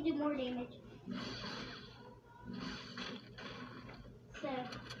expecting to do more damage. So,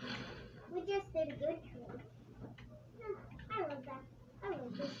 we just did a good trade. I love that. I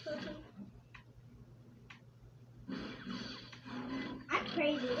love this person. I'm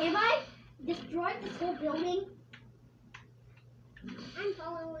crazy. If I destroyed this whole building, I'm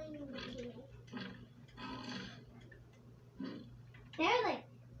following the team. They're like,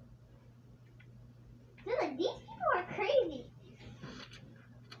 these people are crazy.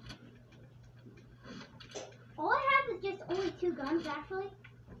 All I have is just only 2 guns, actually.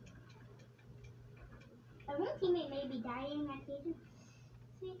 One teammate may be dying at the agent.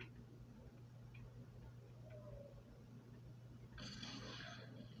 See?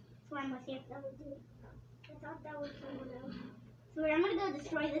 So I'm gonna see if that would do it. I thought that was someone else. So I'm gonna go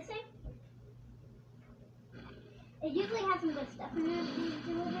destroy this thing. It usually has some good stuff in there.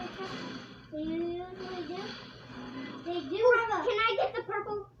 They usually do. They do have a... Can I get the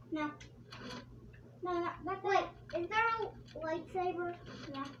purple? No. No, that's wait. Is there a lightsaber?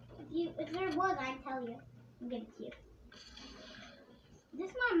 No. If there was, I'd tell you. I'll give it to you. This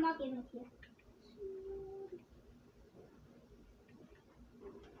one I'm not giving it to you.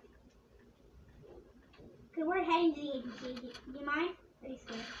 Okay, we're heading to the agency. Do you mind? Are you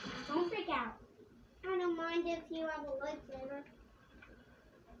scared? Don't freak out. I don't mind if you have a lightsaber.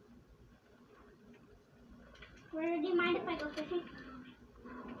 Where do you mind if I go fishing?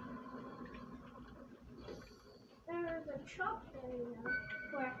 There's a truck there, you know.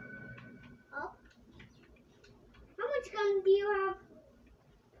 Where? Up. How much guns do you have?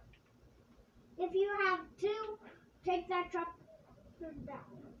 If you have 2, take that truck for that.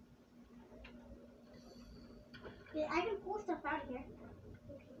 Yeah, I can pull stuff out of here.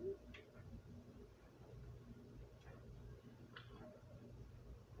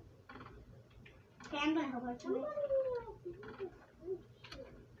 Okay, I'm gonna help our teammates.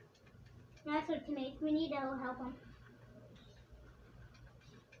 No, that's our teammates. We need to help them.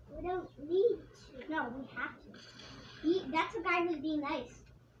 We don't need to. No, we have to. That's the guy who's being nice.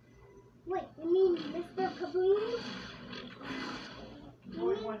 Wait, you mean Mr. Kaboom? You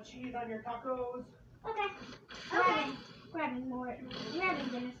want cheese on your tacos? Okay. Grabbing more. Grabbing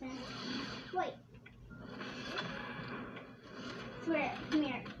venison. Wait. Swear, come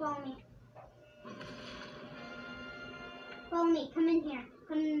here. Follow me. Follow me. Come in here.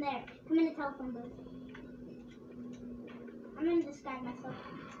 Come in there. Come in the telephone booth. I'm gonna disguise myself.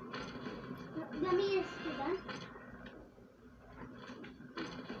 Let me use the gun.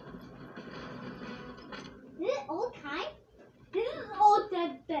 This is old time? This is all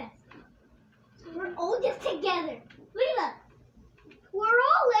the best. We're all just together. Look at us. We're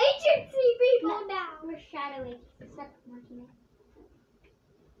all agency people now. We're shadow agency. Except one teammate.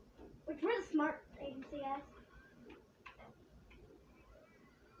 Which we're the smart agency guys.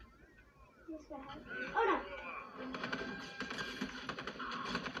 This guy has. Oh no.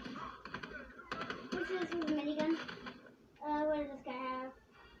 This is his minigun. What does this guy have?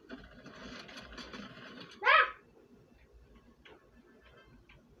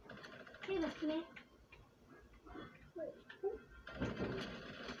 Stay with me.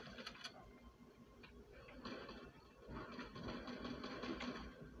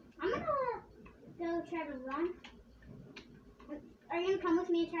 I'm gonna go try to run. Are you gonna come with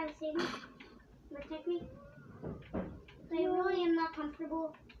me and try to save me? Protect me? I really am not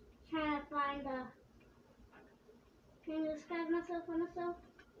comfortable trying to find trying to disguise myself on myself.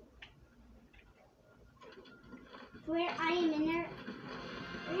 Where I am in there.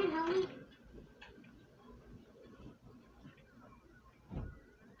 Are you gonna help me?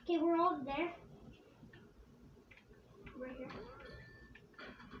 Okay, we're all there. Right here.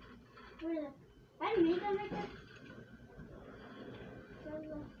 Where is it? I have a minigun right there.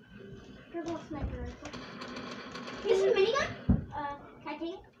 There's a sniper rifle. This is a minigun? Can I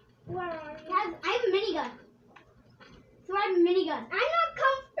take it? Where are you? I have a minigun. So I have a minigun. I'm not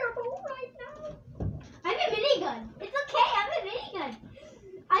comfortable right now. I have a minigun. It's okay, I have a minigun.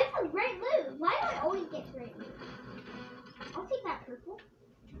 I have a great loot. Why do I always get great loot? I'll take that purple.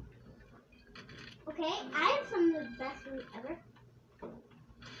 Okay, I have some of the best loot ever.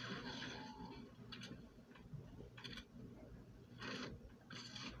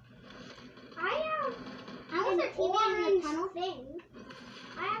 I want our TV in the tunnel thing.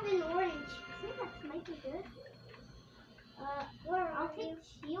 I have an orange. I think that might be good. I'll take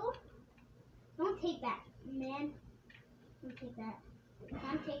shield. Don't take that, man. Don't take that.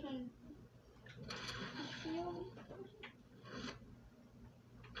 I'm taking shield.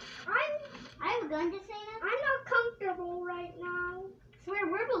 I have a gun, just so you know. I'm not comfortable right now. Swear,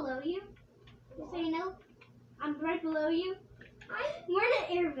 we're below you. Just so you know. I'm right below you. We're in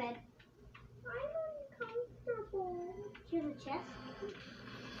an air vent. I'm uncomfortable. Here's a chest.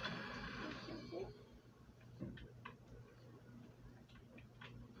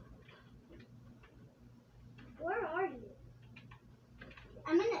 Where are you?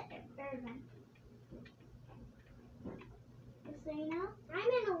 I'm in an air vent. Just so you know. I'm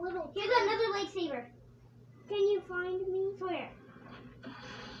in a little... Here's another lightsaber. Can you find me? Swear.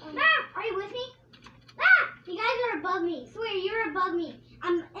 Are you with me? You guys are above me. Swear, you're above me.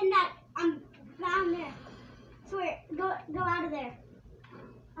 I'm down there. Swear, go out of there.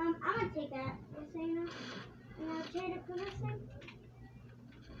 I'm gonna take that. Just so you know. And I'll trade it for this thing.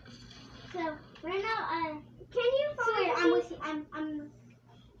 So right now, can you find me? I'm with you.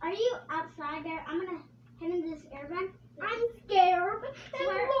 Are you outside there? I'm gonna head into this air vent. I'm scared.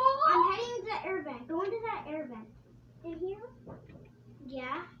 Swear, I'm heading into the air vent. Go into that air vent. In here?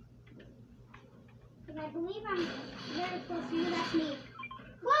 Yeah. I believe I'm very close to you. That's me.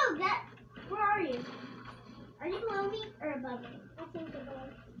 Whoa, where are you? Are you below me or above me? I think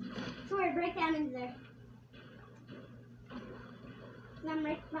above. Swear, break down into there. And I'm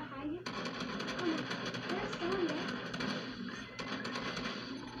right behind you. Oh, there's someone there.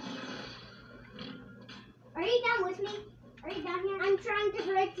 Are you down with me? Are you down here? I'm trying to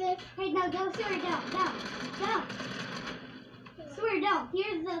break this. Hey, no, don't. Swear, don't. Swear, don't.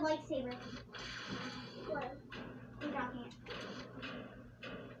 Here's the lightsaber.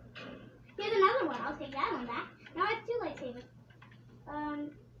 Here's another one. I'll take that one back. Now I have two lightsabers.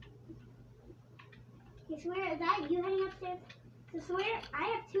 Okay, Swear, is that you heading upstairs? So Swear, I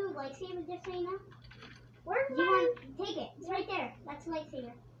have two lightsabers, just so you know. Where's mine? Take it. It's right there. That's a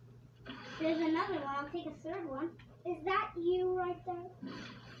lightsaber. There's another one. I'll take a third one. Is that you right there?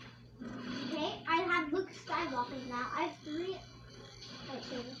 Okay, I have Luke Skywalker now. I have 3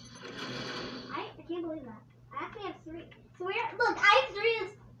 lightsabers. I can't believe that. I actually have 3. Swear, look, I have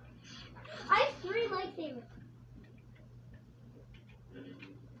 3 lightsabers.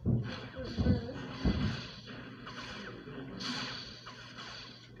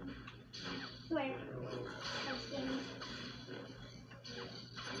 Swear. That's gaming.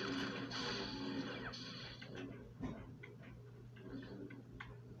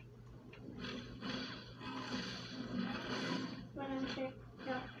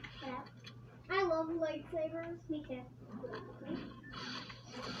 I love lightsabers. Me too.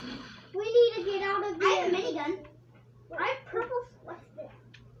 We need to get out of here. I have a minigun. I have purple. What's this?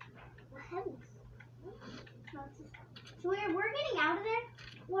 What heavens? So we're getting out of there.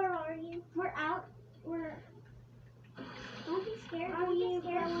 Where are you? We're out. Don't be scared. Are you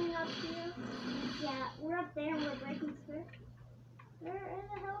going up here? Yeah, we're up there and we're breaking through. There is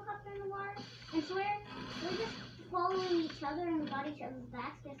a helicopter in the water. I swear, we're just following each other and we got each other's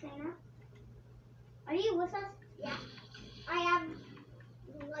backs, just so you know. Are you with us? Yeah. I have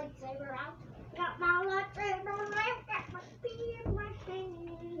the lightsaber out. Got my lightsaber out. Got my spear in my hand.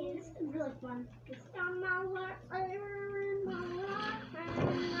 Yeah, this is really fun. Got my lightsaber in my right hand.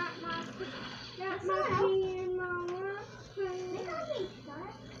 Got my spear in my right hand.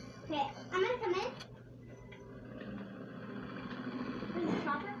 Okay.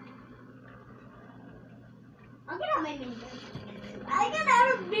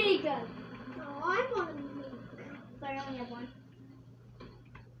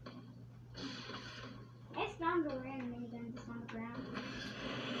 found a random minigun just on the ground.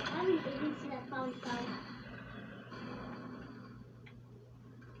 I'm an idiot, so that probably fell.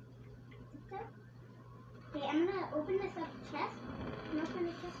 Okay, I'm gonna open this up chest. I'm gonna open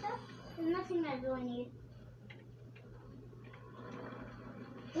the chest up. There's nothing that I really need.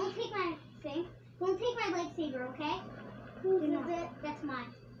 Don't take my thing. Don't take my lightsaber, okay? Whose is it? That's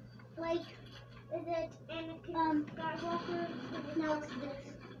mine. Like, is it Anakin Skywalker? No, it's this.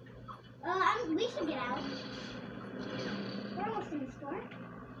 We should get out. We're almost in the storm.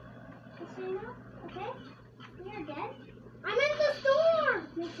 Just so you know, okay? We are dead. I'm in the storm!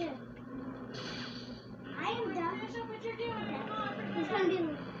 Me too. I am done. Finish up what you're doing. Okay. It's gonna be the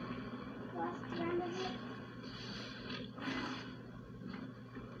last round of it.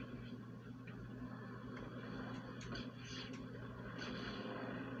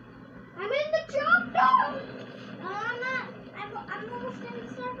 I'm in the chopper! I'm not. I'm almost in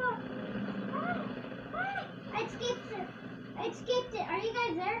the circle. I escaped it. I escaped it. Are you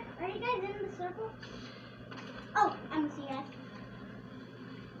guys there? Are you guys in the circle? Oh, I'm gonna see you guys.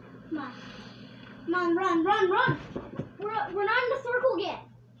 Come on. Come on, run, run, run! We're not in the circle yet.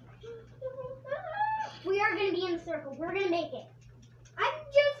 We are gonna be in the circle. We're gonna make it. I'm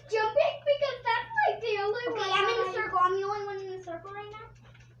just jumping because that's like the only one. Okay, I'm in the circle. I'm the only one in the circle right now.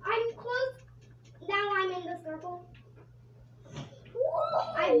 I'm close. Now I'm in the circle.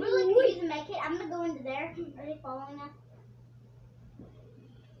 Whoa. I really could use a med kit. I'm gonna go into there. Are they following us?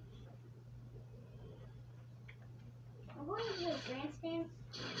 I'm going into those grandstands.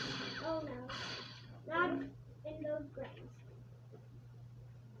 Oh no. Not in those grants.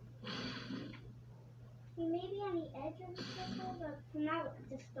 We may be on the edge of the circle, but for now it's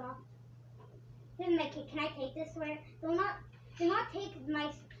just stopped. Here's my kit. Can I take this? Swear. Do not take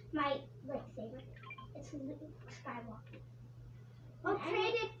my lightsaber. It's Skywalker. I'll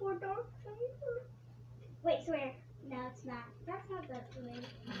trade it for dark saber. Wait, swear. No, it's not. That's not the way.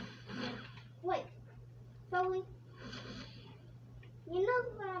 Wait. Slowly. You know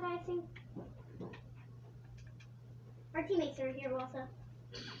what I think? Our teammates are here also.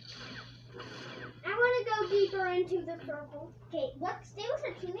 I want to go deeper into the circle. Okay, let's stay with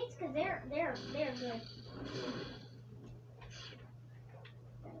our teammates because they're good.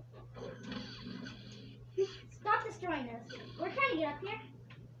 Stop destroying us. We're trying to get up here.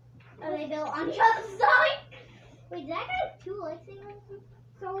 Oh, they built on the other side. Wait, did that guy have 2 lightsabers?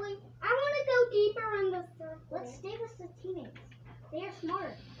 Solely. I want to go deeper in the circle. Let's stay with the teammates. They are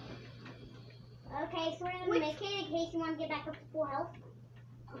smart. Okay, so we're gonna make it in case you want to get back up to full health.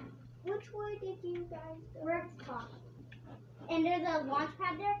 Which way did you guys go? We're at the top. And there's a launch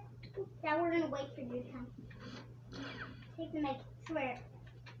pad there that we're gonna wait for you to come. Take the make swear.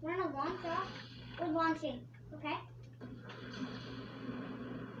 We're gonna launch off. We're launching, okay?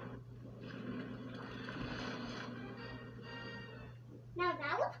 Now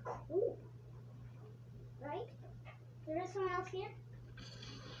that looks cool. Right? There is someone else here?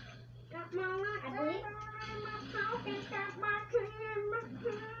 Got my light, I believe.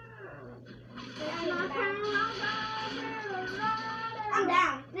 I'm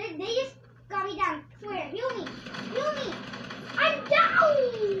down. They just got me down. Swear, heal me. Heal me. I'm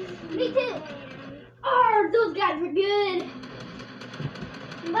down. Me too. Oh, those guys were good.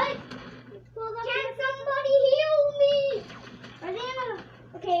 But can somebody heal me? Are they in a?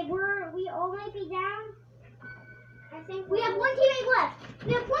 Okay, we all might be down. I think we have 1 teammate left.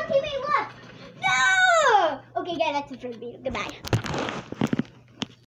 We have 1 teammate left. No! Okay, guys, that's it for the video. Goodbye.